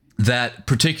that,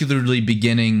 particularly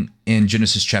beginning in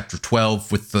Genesis chapter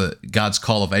 12 with God's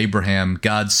call of Abraham,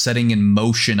 God's setting in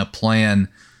motion a plan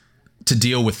to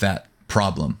deal with that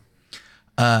problem.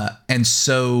 And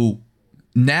so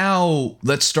now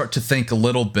let's start to think a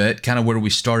little bit, kind of where we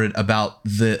started, about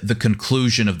the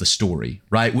conclusion of the story,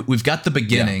 right? We've got the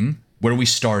beginning where we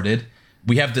started.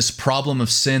 We have this problem of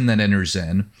sin that enters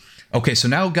in. Okay, so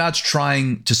now God's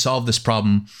trying to solve this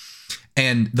problem,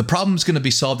 and the problem is going to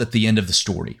be solved at the end of the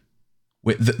story.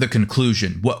 with the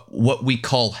conclusion, what we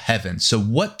call heaven. So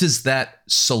what does that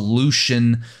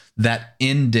solution, that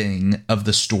ending of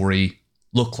the story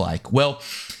look like? Well,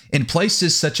 in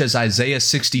places such as Isaiah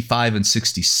 65 and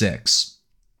 66,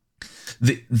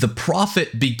 the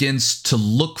prophet begins to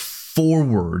look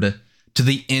forward to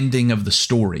the ending of the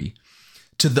story,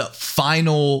 to the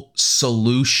final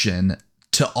solution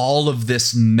to all of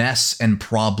this mess and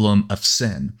problem of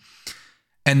sin.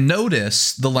 And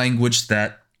notice the language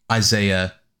that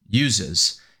Isaiah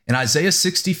uses. In Isaiah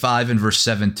 65 and verse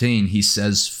 17, he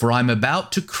says, "For I'm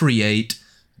about to create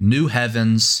new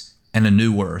heavens and a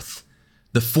new earth.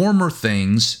 The former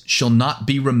things shall not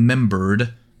be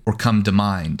remembered or come to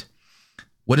mind."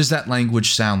 What does that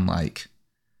language sound like?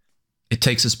 It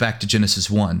takes us back to Genesis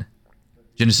 1.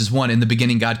 Genesis 1, in the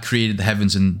beginning, God created the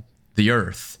heavens and the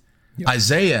earth. Yep.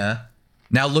 Isaiah,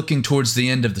 now looking towards the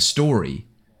end of the story,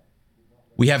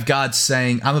 we have God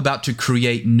saying, "I'm about to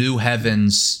create new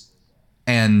heavens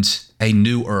and a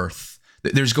new earth."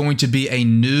 There's going to be a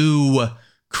new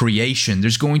creation.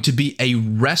 There's going to be a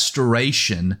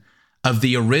restoration of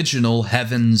the original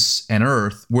heavens and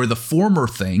earth, where the former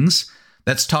things,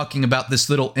 that's talking about this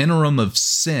little interim of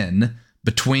sin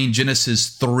between Genesis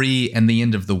 3 and the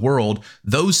end of the world,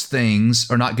 those things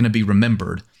are not going to be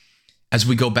remembered as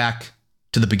we go back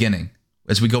to the beginning,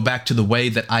 as we go back to the way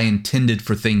that I intended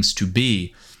for things to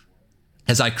be,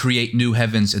 as I create new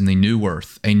heavens and the new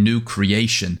earth, a new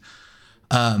creation.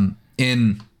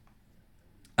 In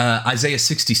Isaiah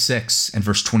 66 and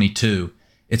verse 22,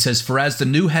 it says, "For as the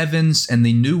new heavens and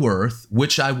the new earth,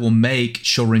 which I will make,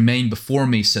 shall remain before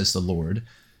me, says the Lord,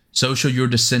 so shall your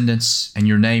descendants and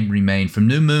your name remain. From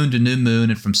new moon to new moon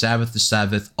and from Sabbath to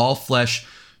Sabbath, all flesh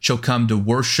shall come to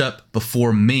worship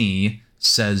before me,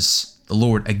 says the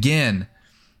Lord." Again,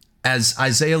 as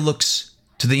Isaiah looks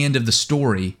to the end of the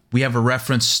story, we have a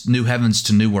reference, new heavens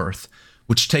to new earth,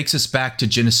 which takes us back to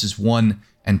Genesis 1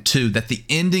 and 2, that the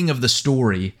ending of the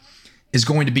story is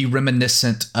going to be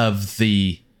reminiscent of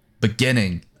the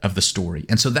beginning of the story.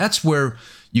 And so that's where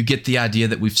you get the idea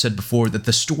that we've said before, that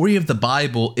the story of the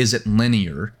Bible isn't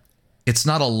linear. It's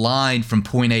not a line from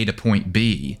point A to point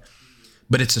B,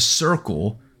 but it's a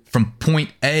circle from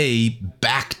point A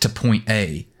back to point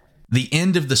A. The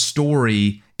end of the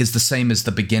story is the same as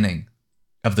the beginning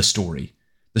of the story.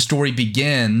 The story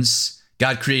begins,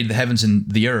 God created the heavens and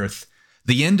the earth.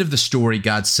 The end of the story,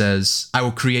 God says, "I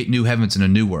will create new heavens and a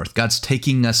new earth." God's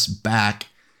taking us back.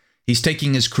 He's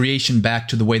taking his creation back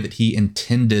to the way that he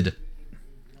intended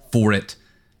for it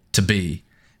to be.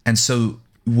 And so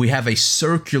we have a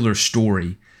circular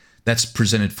story that's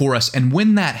presented for us. And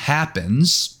when that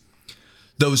happens,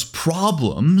 those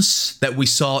problems that we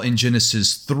saw in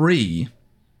Genesis 3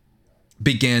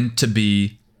 begin to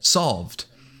be solved.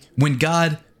 When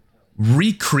God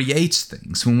recreates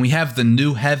things, when we have the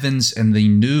new heavens and the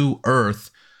new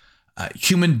earth,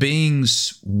 human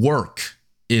beings' work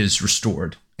is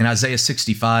restored. In Isaiah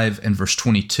 65 and verse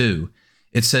 22,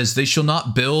 it says, "They shall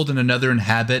not build and another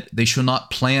inhabit, they shall not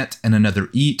plant and another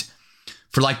eat.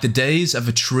 For like the days of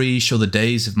a tree shall the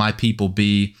days of my people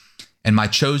be, and my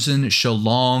chosen shall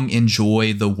long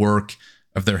enjoy the work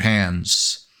of their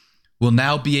hands." We'll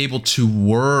now be able to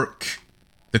work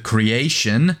the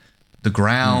creation, the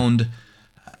ground,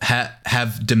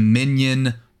 have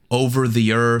dominion over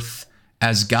the earth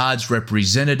as God's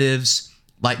representatives,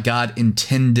 like God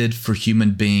intended for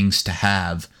human beings to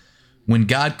have. When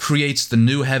God creates the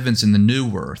new heavens and the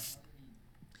new earth,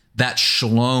 that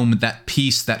shalom, that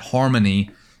peace, that harmony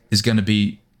is going to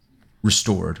be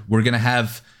restored. We're going to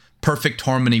have perfect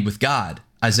harmony with God.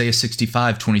 Isaiah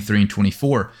 65, 23 and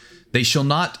 24. "They shall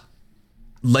not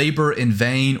labor in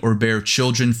vain or bear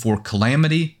children for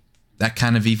calamity." That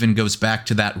kind of even goes back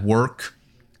to that work,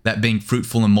 that being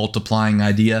fruitful and multiplying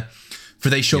idea. "For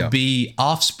they shall be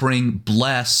offspring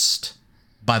blessed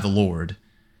by the Lord,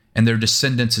 and their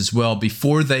descendants as well.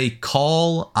 Before they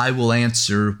call, I will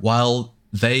answer. While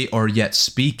they are yet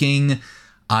speaking,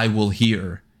 I will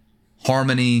hear."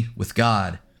 Harmony with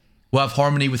God. We'll have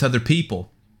harmony with other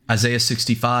people. Isaiah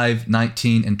 65,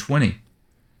 19 and 20.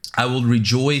 "I will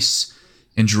rejoice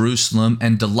in Jerusalem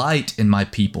and delight in my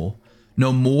people.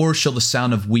 No more shall the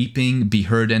sound of weeping be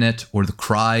heard in it, or the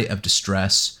cry of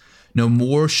distress. No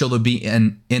more shall there be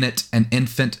in it an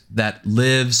infant that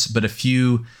lives but a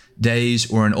few days,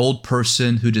 or an old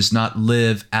person who does not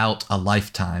live out a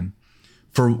lifetime.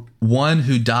 For one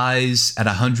who dies at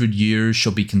 100 years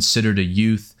shall be considered a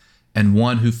youth, and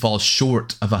one who falls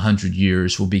short of 100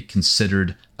 years will be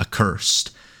considered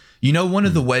accursed." You know, one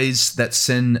of the ways that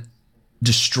sin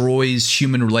destroys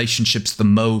human relationships the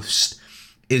most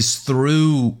is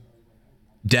through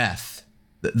death.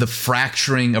 the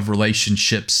fracturing of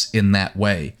relationships in that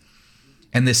way.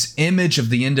 And this image of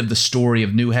the end of the story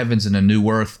of new heavens and a new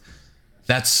earth,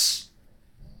 that's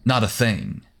not a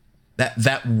thing.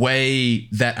 That way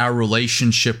that our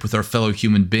relationship with our fellow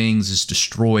human beings is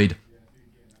destroyed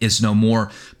is no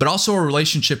more. But also our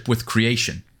relationship with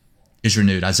creation is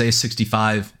renewed. Isaiah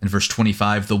 65 and verse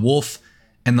 25, the wolf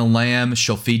and the lamb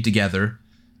shall feed together.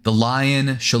 The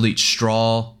lion shall eat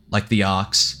straw like the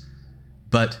ox,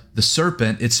 but the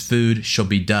serpent, its food shall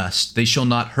be dust. They shall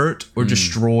not hurt or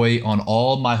destroy on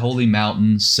all my holy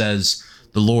mountains, says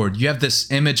the Lord. You have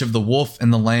this image of the wolf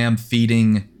and the lamb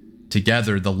feeding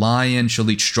together. The lion shall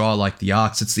eat straw like the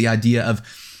ox. It's the idea of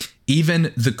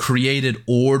even the created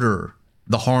order,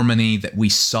 the harmony that we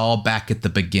saw back at the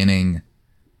beginning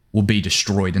will be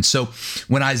destroyed. And so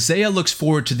when Isaiah looks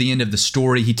forward to the end of the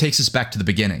story, he takes us back to the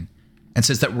beginning and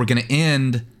says that we're going to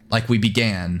end like we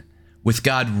began, with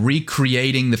God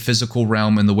recreating the physical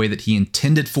realm in the way that he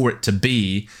intended for it to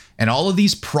be. And all of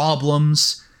these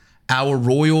problems, our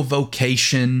royal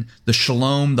vocation, the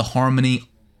shalom, the harmony,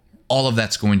 all of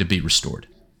that's going to be restored.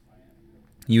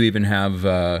 You even have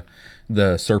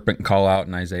the serpent call out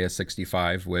in Isaiah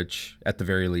 65, which at the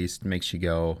very least makes you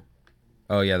go,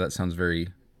 oh yeah, that sounds very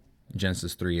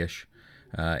Genesis 3-ish.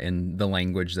 And the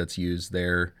language that's used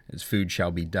there is food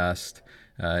shall be dust,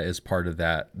 is part of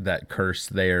that curse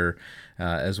there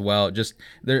as well. Just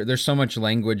there's so much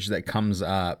language that comes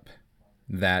up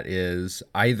that is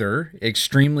either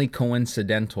extremely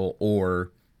coincidental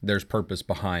or there's purpose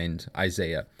behind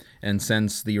Isaiah. And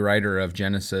since the writer of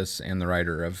Genesis and the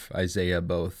writer of Isaiah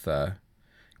both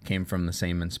came from the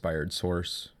same inspired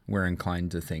source, we're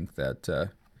inclined to think that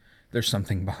there's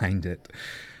something behind it.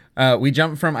 We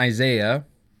jump from Isaiah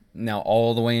now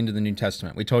all the way into the New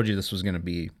Testament. We told you this was going to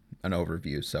be an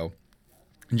overview, so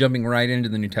jumping right into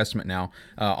the New Testament now,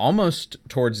 almost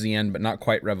towards the end, but not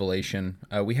quite Revelation.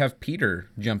 We have Peter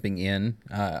jumping in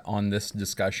on this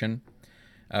discussion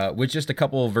with just a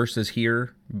couple of verses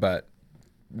here, but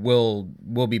we'll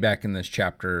be back in this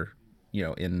chapter,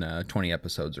 in 20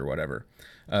 episodes or whatever.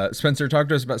 Spencer, talk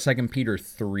to us about 2 Peter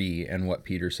 3 and what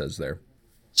Peter says there.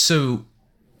 So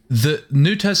the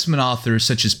New Testament authors,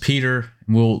 such as Peter,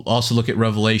 we'll also look at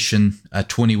Revelation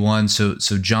 21. So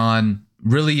John,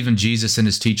 really even Jesus in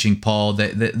his teaching, Paul,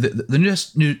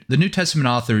 the New Testament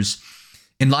authors,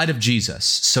 in light of Jesus.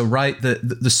 So right,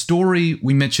 the story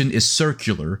we mentioned is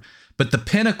circular, but the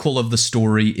pinnacle of the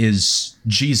story is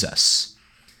Jesus.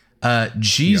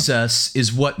 Jesus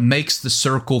is what makes the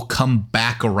circle come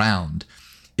back around.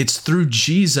 It's through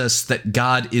Jesus that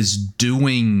God is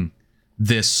doing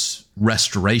this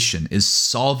restoration, is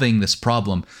solving this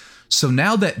problem. So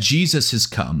now that Jesus has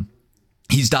come,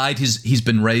 he's died, he's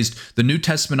been raised, the New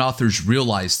Testament authors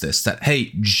realize this, that,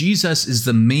 hey, Jesus is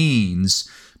the means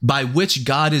by which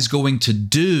God is going to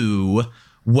do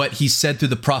what he said through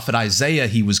the prophet Isaiah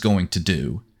he was going to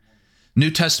do.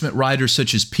 New Testament writers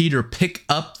such as Peter pick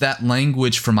up that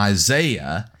language from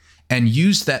Isaiah and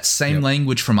use that same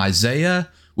language from Isaiah,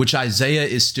 which Isaiah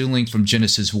is stealing from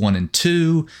Genesis 1 and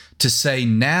 2, to say,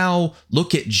 now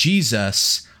look at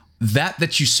Jesus.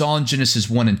 That you saw in Genesis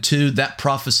 1 and 2, that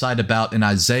prophesied about in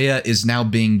Isaiah, is now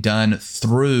being done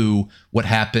through what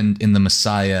happened in the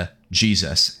Messiah,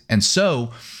 Jesus. And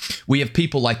so we have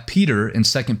people like Peter in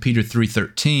 2 Peter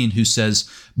 3:13 who says,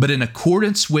 but in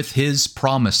accordance with his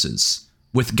promises,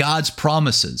 with God's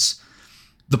promises,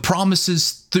 the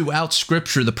promises throughout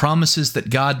Scripture, the promises that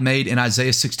God made in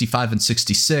Isaiah 65 and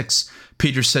 66,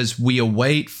 Peter says, we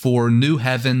await for new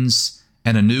heavens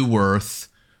and a new earth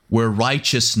where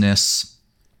righteousness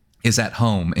is at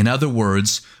home. In other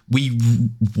words, we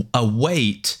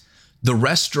await the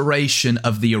restoration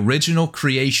of the original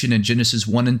creation in Genesis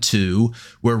 1 and 2,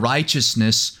 where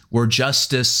righteousness, where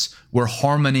justice, where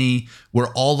harmony, where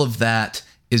all of that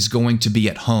is going to be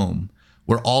at home,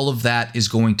 where all of that is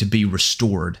going to be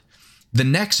restored. The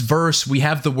next verse, we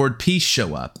have the word peace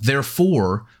show up.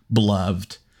 Therefore,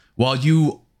 beloved, while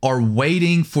you are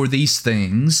waiting for these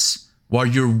things, while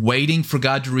you're waiting for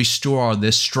God to restore all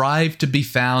this, strive to be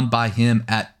found by him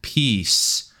at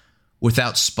peace,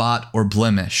 without spot or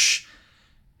blemish.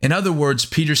 In other words,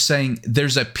 Peter's saying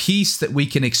there's a peace that we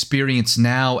can experience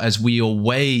now as we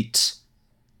await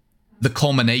the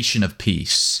culmination of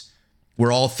peace,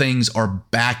 where all things are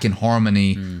back in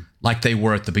harmony like they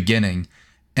were at the beginning.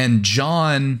 And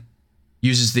John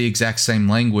uses the exact same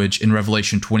language in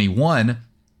Revelation 21,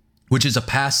 which is a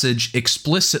passage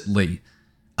explicitly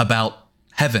about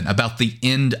heaven, about the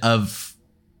end of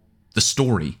the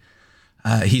story.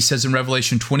 He says in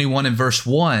Revelation 21 and verse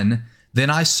 1, then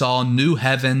I saw new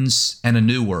heavens and a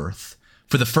new earth,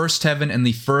 For the first heaven and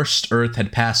the first earth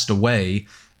had passed away,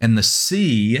 and the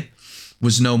sea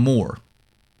was no more.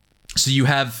 So you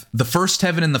have the first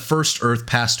heaven and the first earth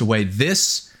passed away.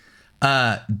 This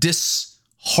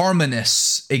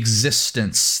disharmonious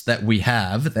existence that we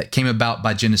have, that came about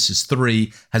by Genesis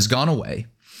 3, has gone away.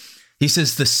 He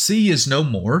says the sea is no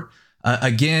more.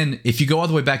 Again, if you go all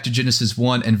the way back to Genesis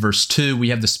 1 and verse 2, we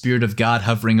have the Spirit of God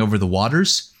hovering over the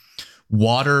waters.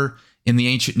 Water in the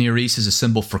ancient Near East is a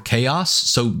symbol for chaos.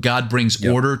 So God brings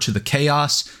order to the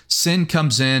chaos. Sin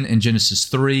comes in Genesis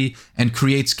 3 and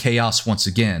creates chaos once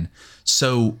again.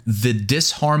 So the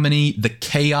disharmony, the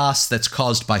chaos that's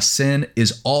caused by sin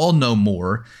is all no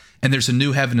more. And there's a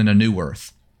new heaven and a new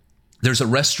earth. There's a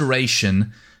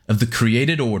restoration of the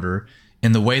created order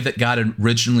in the way that God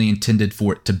originally intended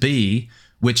for it to be,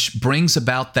 which brings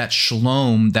about that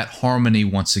shalom, that harmony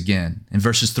once again. In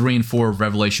verses 3 and 4 of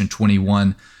Revelation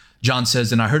 21, John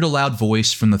says, "And I heard a loud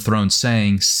voice from the throne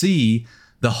saying, 'See,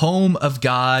 the home of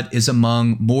God is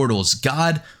among mortals.'"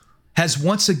 God has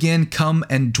once again come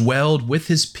and dwelled with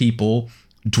his people,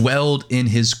 dwelled in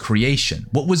his creation.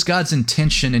 What was God's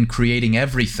intention in creating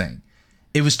everything?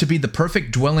 It was to be the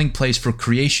perfect dwelling place for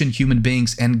creation, human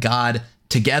beings, and God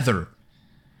together.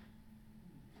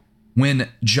 When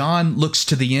John looks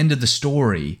to the end of the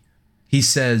story, he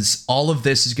says all of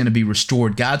this is going to be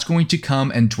restored. God's going to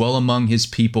come and dwell among his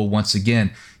people once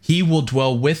again. He will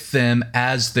dwell with them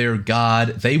as their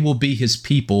God. They will be his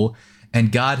people,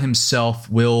 and God himself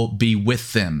will be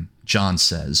with them, John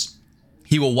says.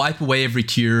 He will wipe away every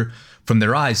tear from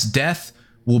their eyes. Death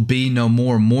will be no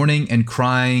more. Mourning and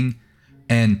crying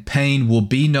and pain will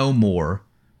be no more,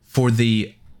 for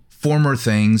the former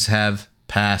things have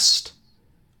passed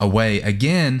away.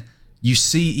 Again, you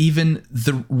see even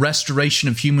the restoration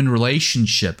of human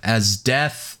relationship as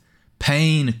death,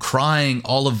 pain, crying,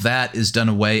 all of that is done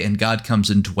away, and God comes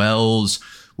and dwells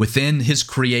within his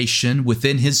creation,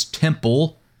 within his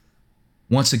temple,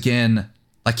 once again,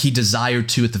 like he desired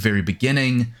to at the very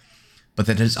beginning, but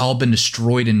that has all been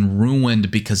destroyed and ruined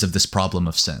because of this problem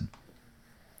of sin.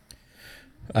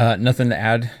 Nothing to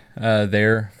add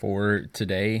there for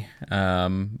today,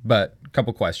 but a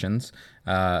couple questions.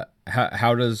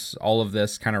 How does all of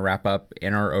this kind of wrap up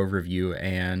in our overview,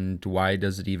 and why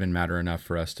does it even matter enough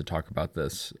for us to talk about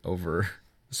this over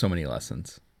so many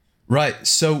lessons? Right.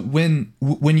 So when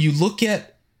you look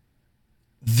at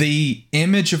the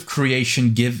image of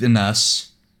creation given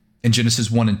us in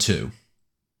Genesis 1 and 2,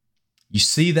 you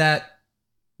see that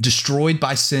destroyed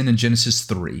by sin in Genesis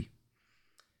 3.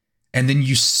 And then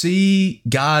you see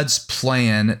God's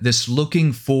plan, this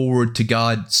looking forward to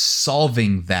God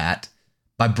solving that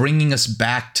by bringing us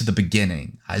back to the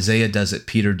beginning. Isaiah does it,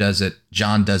 Peter does it,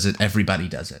 John does it, everybody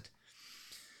does it.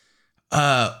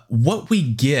 What we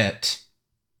get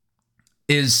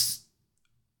is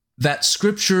that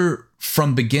Scripture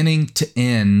from beginning to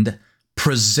end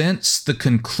presents the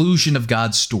conclusion of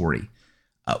God's story.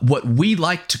 What we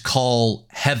like to call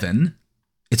heaven,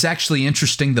 it's actually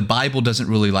interesting, the Bible doesn't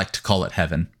really like to call it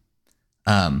heaven.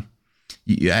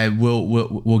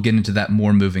 We'll get into that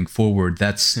more moving forward.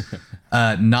 That's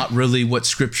not really what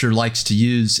Scripture likes to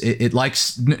use. It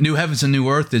likes new heavens and new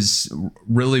earth is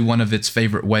really one of its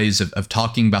favorite ways of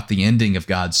talking about the ending of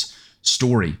God's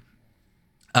story.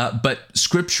 But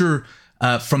Scripture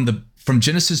from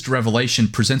Genesis to Revelation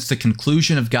presents the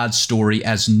conclusion of God's story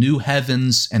as new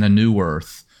heavens and a new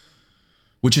earth,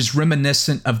 which is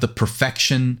reminiscent of the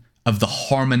perfection, of the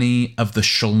harmony, of the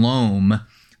shalom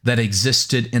that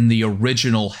existed in the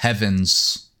original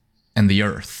heavens and the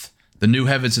earth. The new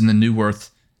heavens and the new earth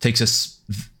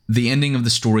the ending of the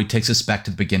story takes us back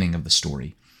to the beginning of the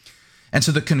story. And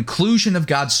so the conclusion of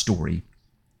God's story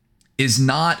is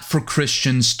not for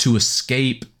Christians to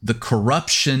escape the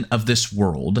corruption of this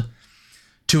world,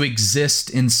 to exist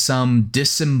in some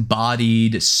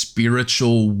disembodied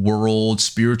spiritual world,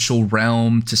 spiritual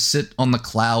realm, to sit on the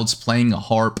clouds playing a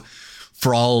harp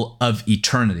for all of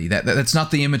eternity. That's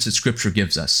not the image that Scripture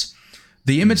gives us.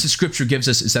 The image that Scripture gives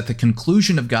us is that the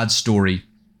conclusion of God's story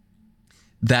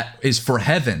that is for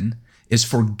heaven is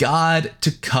for God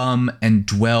to come and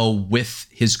dwell with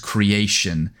his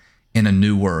creation in a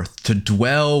new earth, to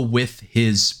dwell with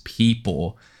his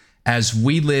people as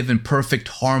we live in perfect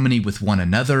harmony with one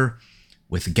another,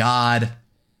 with God,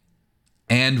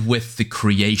 and with the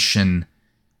creation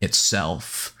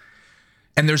itself.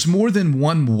 And there's more than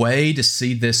one way to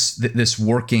see this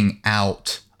working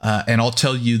out. And I'll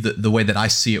tell you the way that I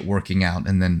see it working out,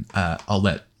 and then I'll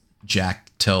let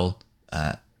Jack tell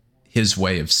his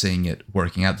way of seeing it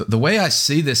working out. The way I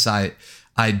see this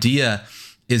idea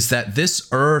is that this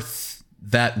earth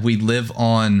that we live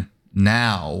on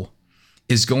now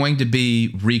is going to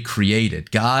be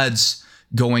recreated. God's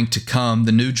going to come,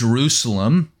 the New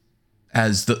Jerusalem,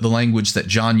 as the language that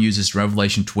John uses in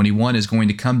Revelation 21, is going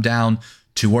to come down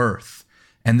to earth.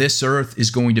 And this earth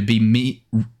is going to be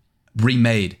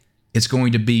remade. It's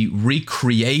going to be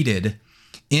recreated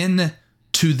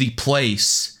into the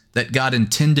place that God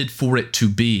intended for it to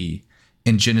be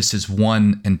in Genesis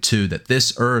 1 and 2, that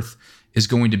this earth is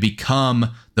going to become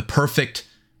the perfect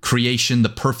creation, the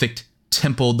perfect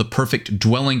temple, the perfect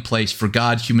dwelling place for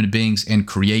God, human beings, and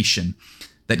creation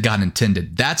that God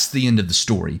intended. That's the end of the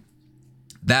story.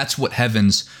 That's what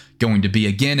heaven's going to be.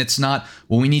 Again, it's not,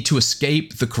 well, we need to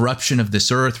escape the corruption of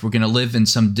this earth. We're going to live in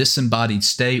some disembodied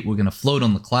state. We're going to float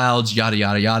on the clouds, yada,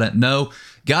 yada, yada. No,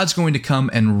 God's going to come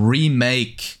and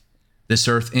remake this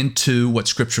earth into what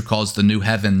Scripture calls the new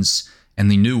heavens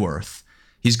and the new earth.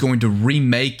 He's going to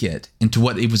remake it into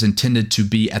what it was intended to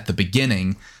be at the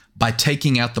beginning by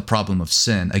taking out the problem of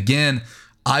sin. Again,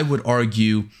 I would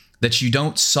argue that you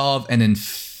don't solve an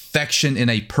infection in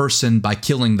a person by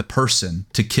killing the person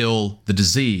to kill the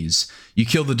disease. You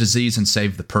kill the disease and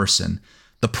save the person.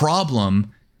 The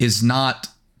problem is not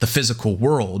the physical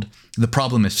world. The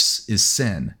problem is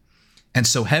sin. And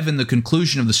so heaven, the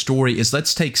conclusion of the story is,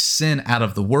 let's take sin out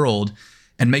of the world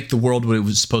and make the world what it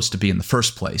was supposed to be in the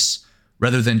first place,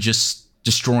 rather than just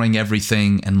destroying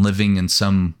everything and living in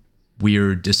some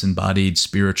weird, disembodied,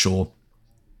 spiritual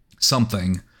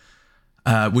something,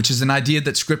 which is an idea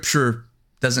that Scripture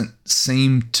doesn't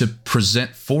seem to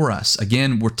present for us.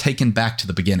 Again, we're taken back to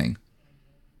the beginning.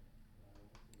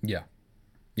 Yeah.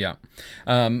 Yeah.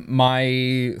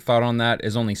 My thought on that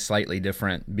is only slightly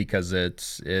different, because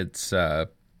it's and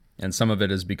some of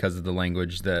it is because of the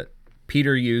language that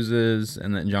Peter uses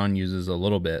and that John uses a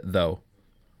little bit, though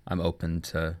I'm open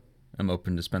to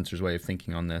Spencer's way of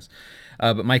thinking on this.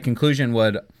 But my conclusion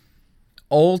would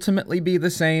ultimately be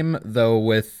the same, though,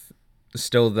 with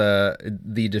still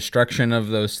the destruction of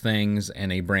those things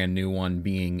and a brand new one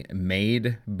being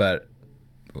made. But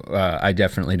I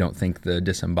definitely don't think the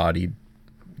disembodied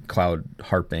cloud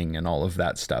harping and all of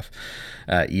that stuff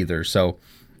either. So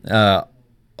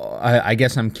I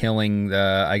guess I'm killing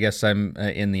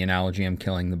in the analogy, I'm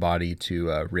killing the body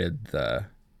to rid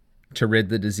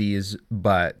the disease,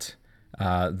 but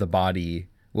the body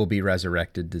will be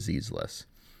resurrected diseaseless.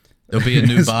 There'll be a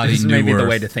new body, this new may be earth. the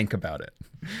way to think about it.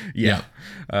 Yeah.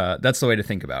 That's the way to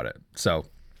think about it. So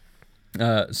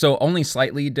only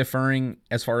slightly differing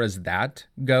as far as that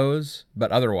goes,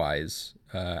 but otherwise,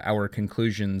 our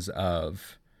conclusions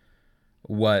of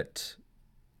what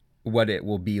it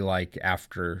will be like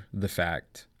after the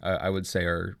fact, I would say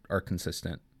are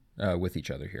consistent with each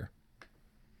other here.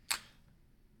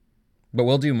 But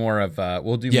we'll do more of more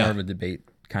of a debate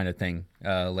kind of thing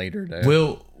later.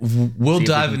 We'll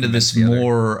dive into this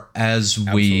more as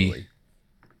we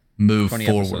move 20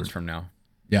 forward episodes from now.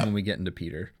 Yeah, when we get into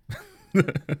Peter.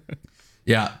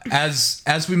 Yeah,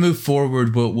 as we move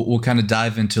forward, we'll kind of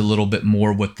dive into a little bit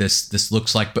more what this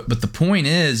looks like. But the point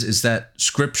is that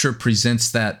Scripture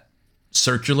presents that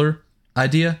circular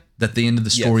idea that the end of the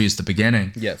story is the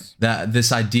beginning. Yes. That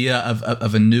this idea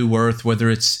of a new earth, whether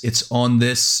it's on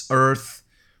this earth,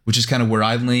 which is kind of where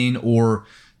I lean, or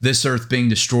this earth being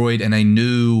destroyed and a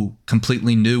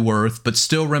completely new earth, but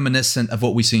still reminiscent of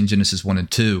what we see in Genesis 1 and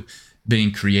 2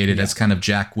 being created, as kind of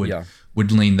Jack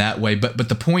would lean that way. But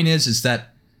the point is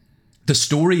that the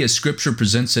story as Scripture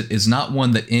presents it is not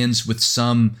one that ends with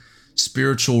some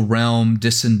spiritual realm,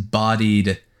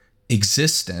 disembodied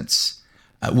existence,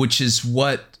 which is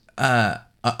what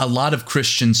a lot of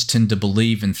Christians tend to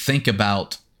believe and think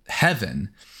about heaven.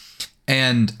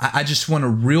 And I just want to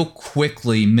real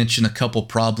quickly mention a couple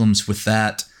problems with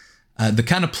that. The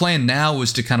kind of plan now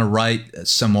is to kind of write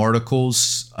some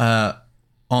articles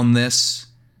on this,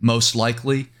 most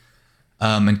likely,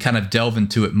 and kind of delve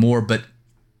into it more. But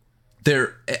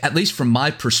there, at least from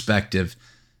my perspective,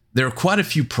 there are quite a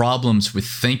few problems with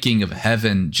thinking of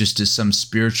heaven just as some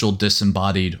spiritual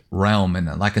disembodied realm.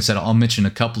 And like I said, I'll mention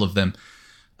a couple of them.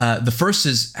 The first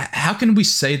is, how can we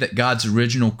say that God's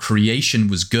original creation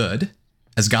was good,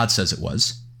 as God says it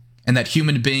was, and that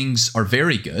human beings are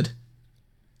very good,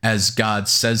 as God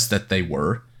says that they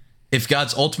were, if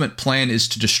God's ultimate plan is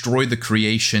to destroy the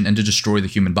creation and to destroy the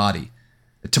human body?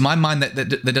 To my mind,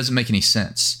 that doesn't make any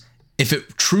sense. If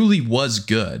it truly was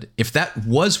good, if that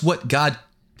was what God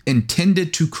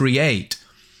intended to create,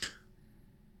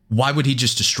 why would he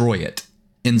just destroy it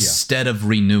instead of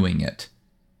renewing it?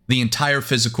 The entire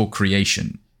physical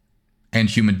creation and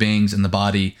human beings and the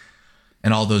body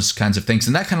and all those kinds of things.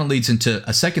 And that kind of leads into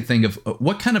a second thing of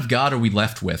what kind of God are we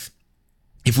left with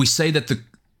if we say that the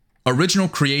original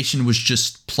creation was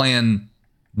just plan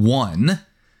 1,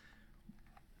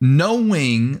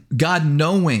 God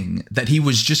knowing that he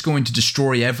was just going to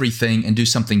destroy everything and do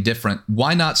something different,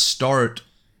 why not start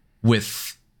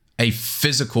with a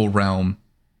physical realm?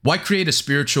 Why create a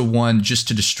spiritual one just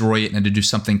to destroy it and to do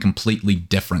something completely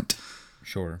different?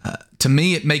 Sure. To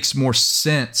me, it makes more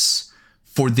sense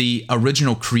for the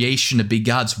original creation to be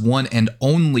God's one and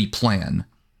only plan.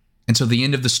 And so the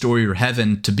end of the story, or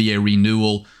heaven, to be a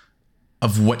renewal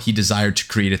of what he desired to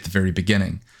create at the very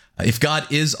beginning. If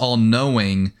God is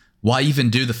all-knowing, why even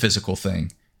do the physical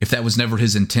thing if that was never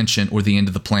his intention or the end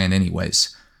of the plan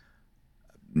anyways?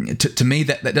 To me,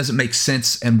 that doesn't make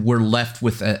sense, and we're left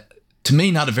with, to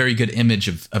me, not a very good image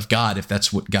of God if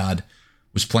that's what God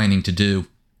was planning to do.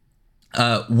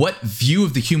 What view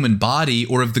of the human body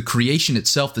or of the creation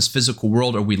itself, this physical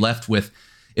world, are we left with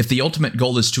if the ultimate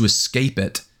goal is to escape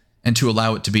it and to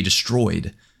allow it to be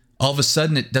destroyed? All of a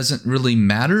sudden, it doesn't really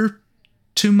matter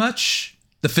too much.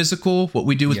 The physical, what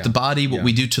we do with the body, what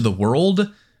we do to the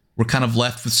world, we're kind of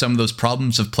left with some of those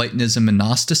problems of Platonism and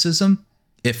Gnosticism.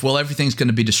 If, well, everything's going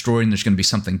to be destroyed and there's going to be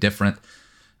something different.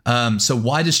 So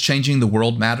why does changing the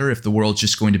world matter if the world's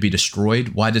just going to be destroyed?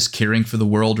 Why does caring for the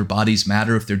world or bodies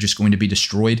matter if they're just going to be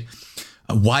destroyed?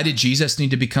 Why did Jesus need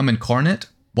to become incarnate?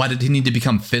 Why did he need to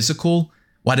become physical?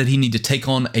 Why did he need to take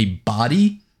on a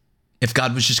body if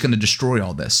God was just going to destroy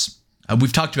all this?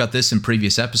 We've talked about this in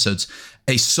previous episodes.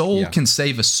 A soul can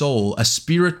save a soul. A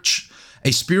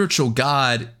spiritual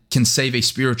God can save a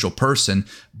spiritual person.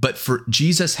 But for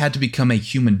Jesus had to become a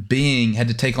human being, had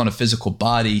to take on a physical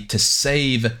body to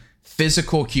save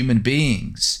physical human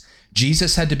beings.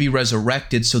 Jesus had to be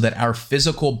resurrected so that our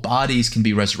physical bodies can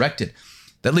be resurrected.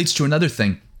 That leads to another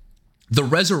thing. The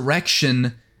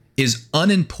resurrection is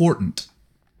unimportant.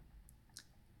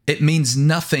 It means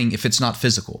nothing if it's not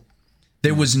physical.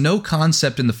 There was no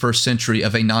concept in the first century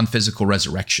of a non-physical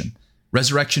resurrection.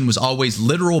 Resurrection was always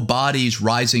literal bodies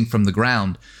rising from the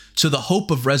ground. So the hope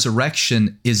of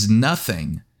resurrection is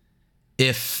nothing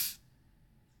if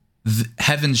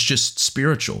heaven's just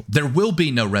spiritual. There will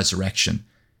be no resurrection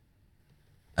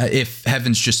if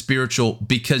heaven's just spiritual,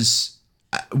 because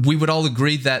we would all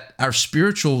agree that our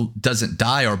spiritual doesn't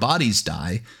die, our bodies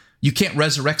die. You can't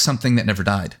resurrect something that never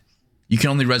died. You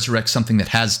can only resurrect something that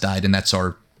has died, and that's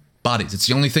our bodies. It's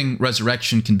the only thing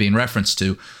resurrection can be in reference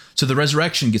to. So the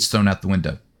resurrection gets thrown out the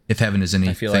window if heaven is anything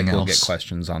else. I feel like we'll get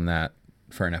questions on that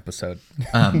for an episode.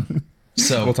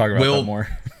 So we'll talk about that more.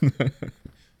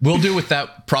 We'll deal with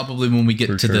that probably when we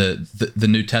get to the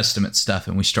New Testament stuff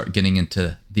and we start getting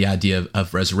into the idea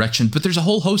of resurrection. But there's a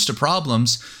whole host of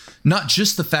problems, not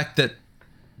just the fact that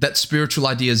that spiritual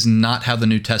idea is not how the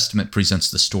New Testament presents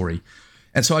the story.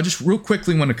 And so I just real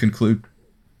quickly want to conclude.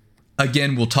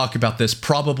 Again, we'll talk about this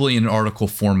probably in article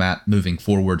format moving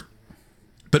forward.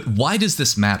 But why does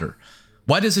this matter?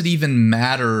 Why does it even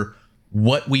matter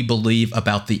what we believe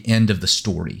about the end of the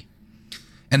story?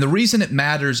 And the reason it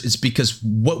matters is because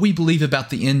what we believe about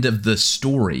the end of the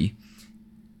story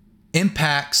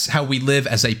impacts how we live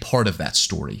as a part of that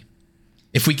story.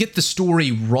 If we get the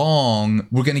story wrong,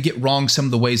 we're going to get wrong some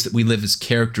of the ways that we live as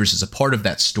characters as a part of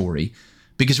that story,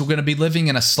 because we're going to be living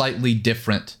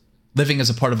as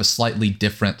a part of a slightly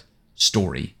different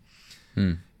story.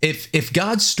 If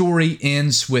God's story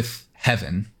ends with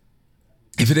heaven,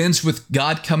 if it ends with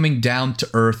God coming down to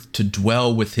earth to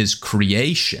dwell with his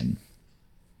creation,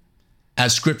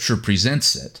 as Scripture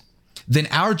presents it, then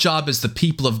our job as the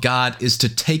people of God is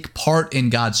to take part in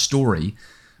God's story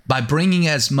by bringing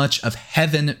as much of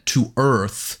heaven to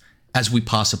earth as we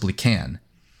possibly can.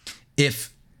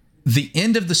 If the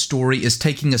end of the story is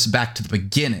taking us back to the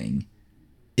beginning,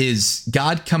 is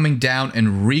God coming down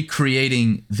and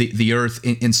recreating the earth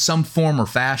in some form or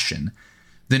fashion,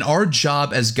 then our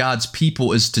job as God's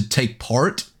people is to take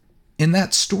part in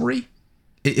that story,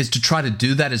 is to try to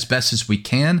do that as best as we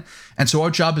can. And so our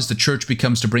job as the church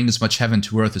becomes to bring as much heaven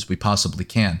to earth as we possibly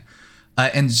can.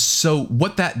 And so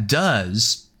what that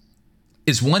does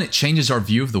is, one, it changes our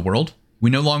view of the world. We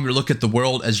no longer look at the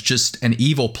world as just an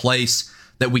evil place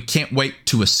that we can't wait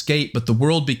to escape, but the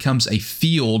world becomes a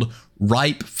field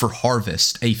ripe for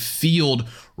harvest, a field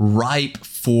ripe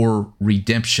for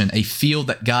redemption, a field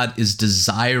that God is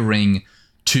desiring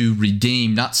to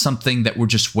redeem, not something that we're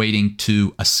just waiting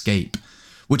to escape.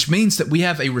 Which means that we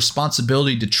have a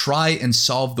responsibility to try and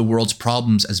solve the world's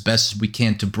problems as best as we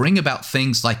can, to bring about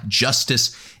things like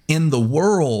justice in the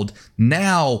world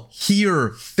now, here,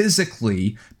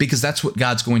 physically, because that's what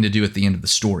God's going to do at the end of the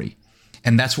story.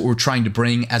 And that's what we're trying to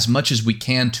bring as much as we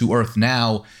can to earth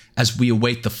now, as we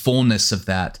await the fullness of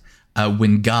that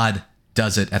when God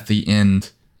does it at the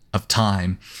end of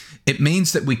time. It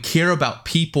means that we care about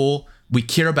people we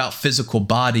care about physical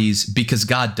bodies because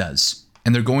God does,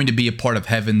 and they're going to be a part of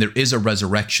heaven. There is a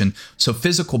resurrection. So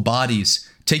physical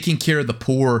bodies, taking care of the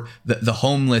poor, the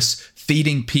homeless,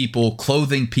 feeding people,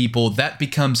 clothing people, that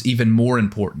becomes even more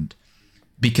important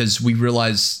because we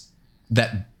realize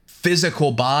that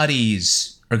physical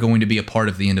bodies are going to be a part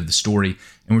of the end of the story,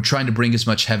 and we're trying to bring as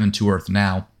much heaven to earth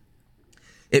now.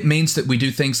 It means that we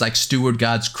do things like steward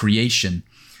God's creation,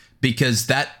 because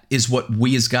that is what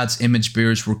we as God's image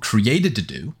bearers were created to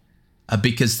do,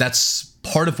 because that's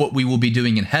part of what we will be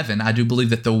doing in heaven. I do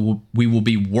believe that we will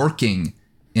be working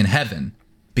in heaven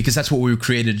because that's what we were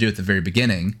created to do at the very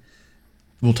beginning.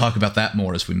 We'll talk about that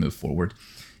more as we move forward.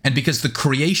 And because the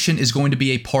creation is going to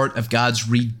be a part of God's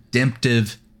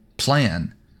redemptive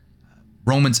plan.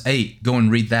 Romans 8, go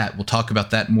and read that. We'll talk about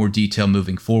that in more detail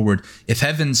moving forward. If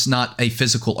heaven's not a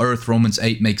physical earth, Romans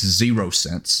 8 makes 0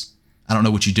 sense. I don't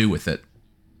know what you do with it.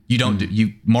 You don't do,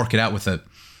 you mark it out with a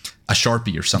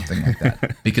Sharpie or something like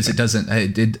that because it doesn't,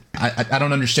 I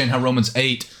don't understand how Romans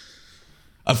 8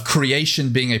 of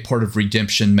creation being a part of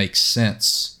redemption makes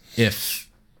sense if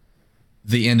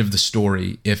the end of the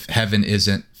story, if heaven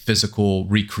isn't physical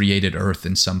recreated earth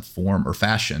in some form or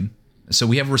fashion. So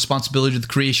we have a responsibility to the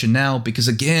creation now because,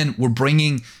 again, we're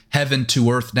bringing heaven to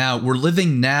earth now. We're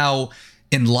living now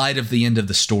in light of the end of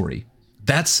the story.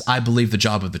 That's, I believe, the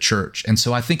job of the church. And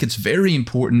so I think it's very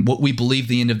important what we believe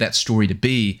the end of that story to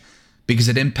be, because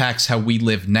it impacts how we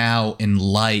live now in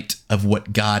light of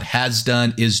what God has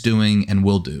done, is doing, and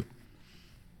will do.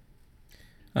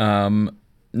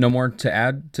 No more to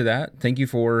add to that. Thank you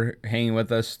for hanging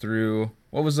with us through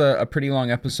what was a pretty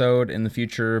long episode. In the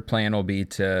future, plan will be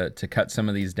to cut some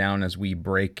of these down as we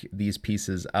break these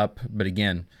pieces up. But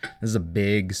again, this is a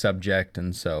big subject,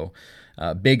 and so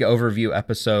big overview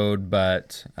episode,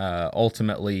 but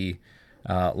ultimately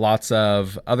lots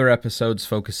of other episodes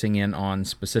focusing in on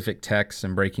specific texts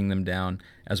and breaking them down,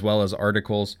 as well as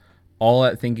articles, all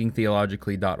at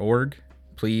thinkingtheologically.org.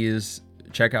 Please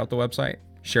check out the website.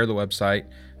 Share the website,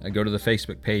 go to the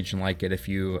Facebook page and like it if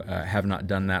you have not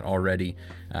done that already.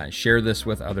 Share this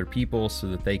with other people so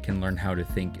that they can learn how to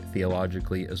think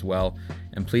theologically as well.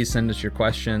 And please send us your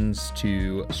questions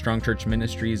to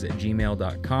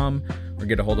strongchurchministries@gmail.com or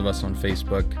get a hold of us on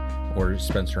Facebook or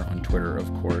Spencer on Twitter,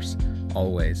 of course,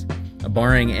 always.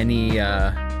 Barring any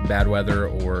bad weather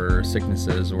or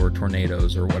sicknesses or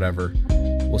tornadoes or whatever,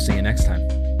 we'll see you next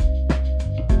time.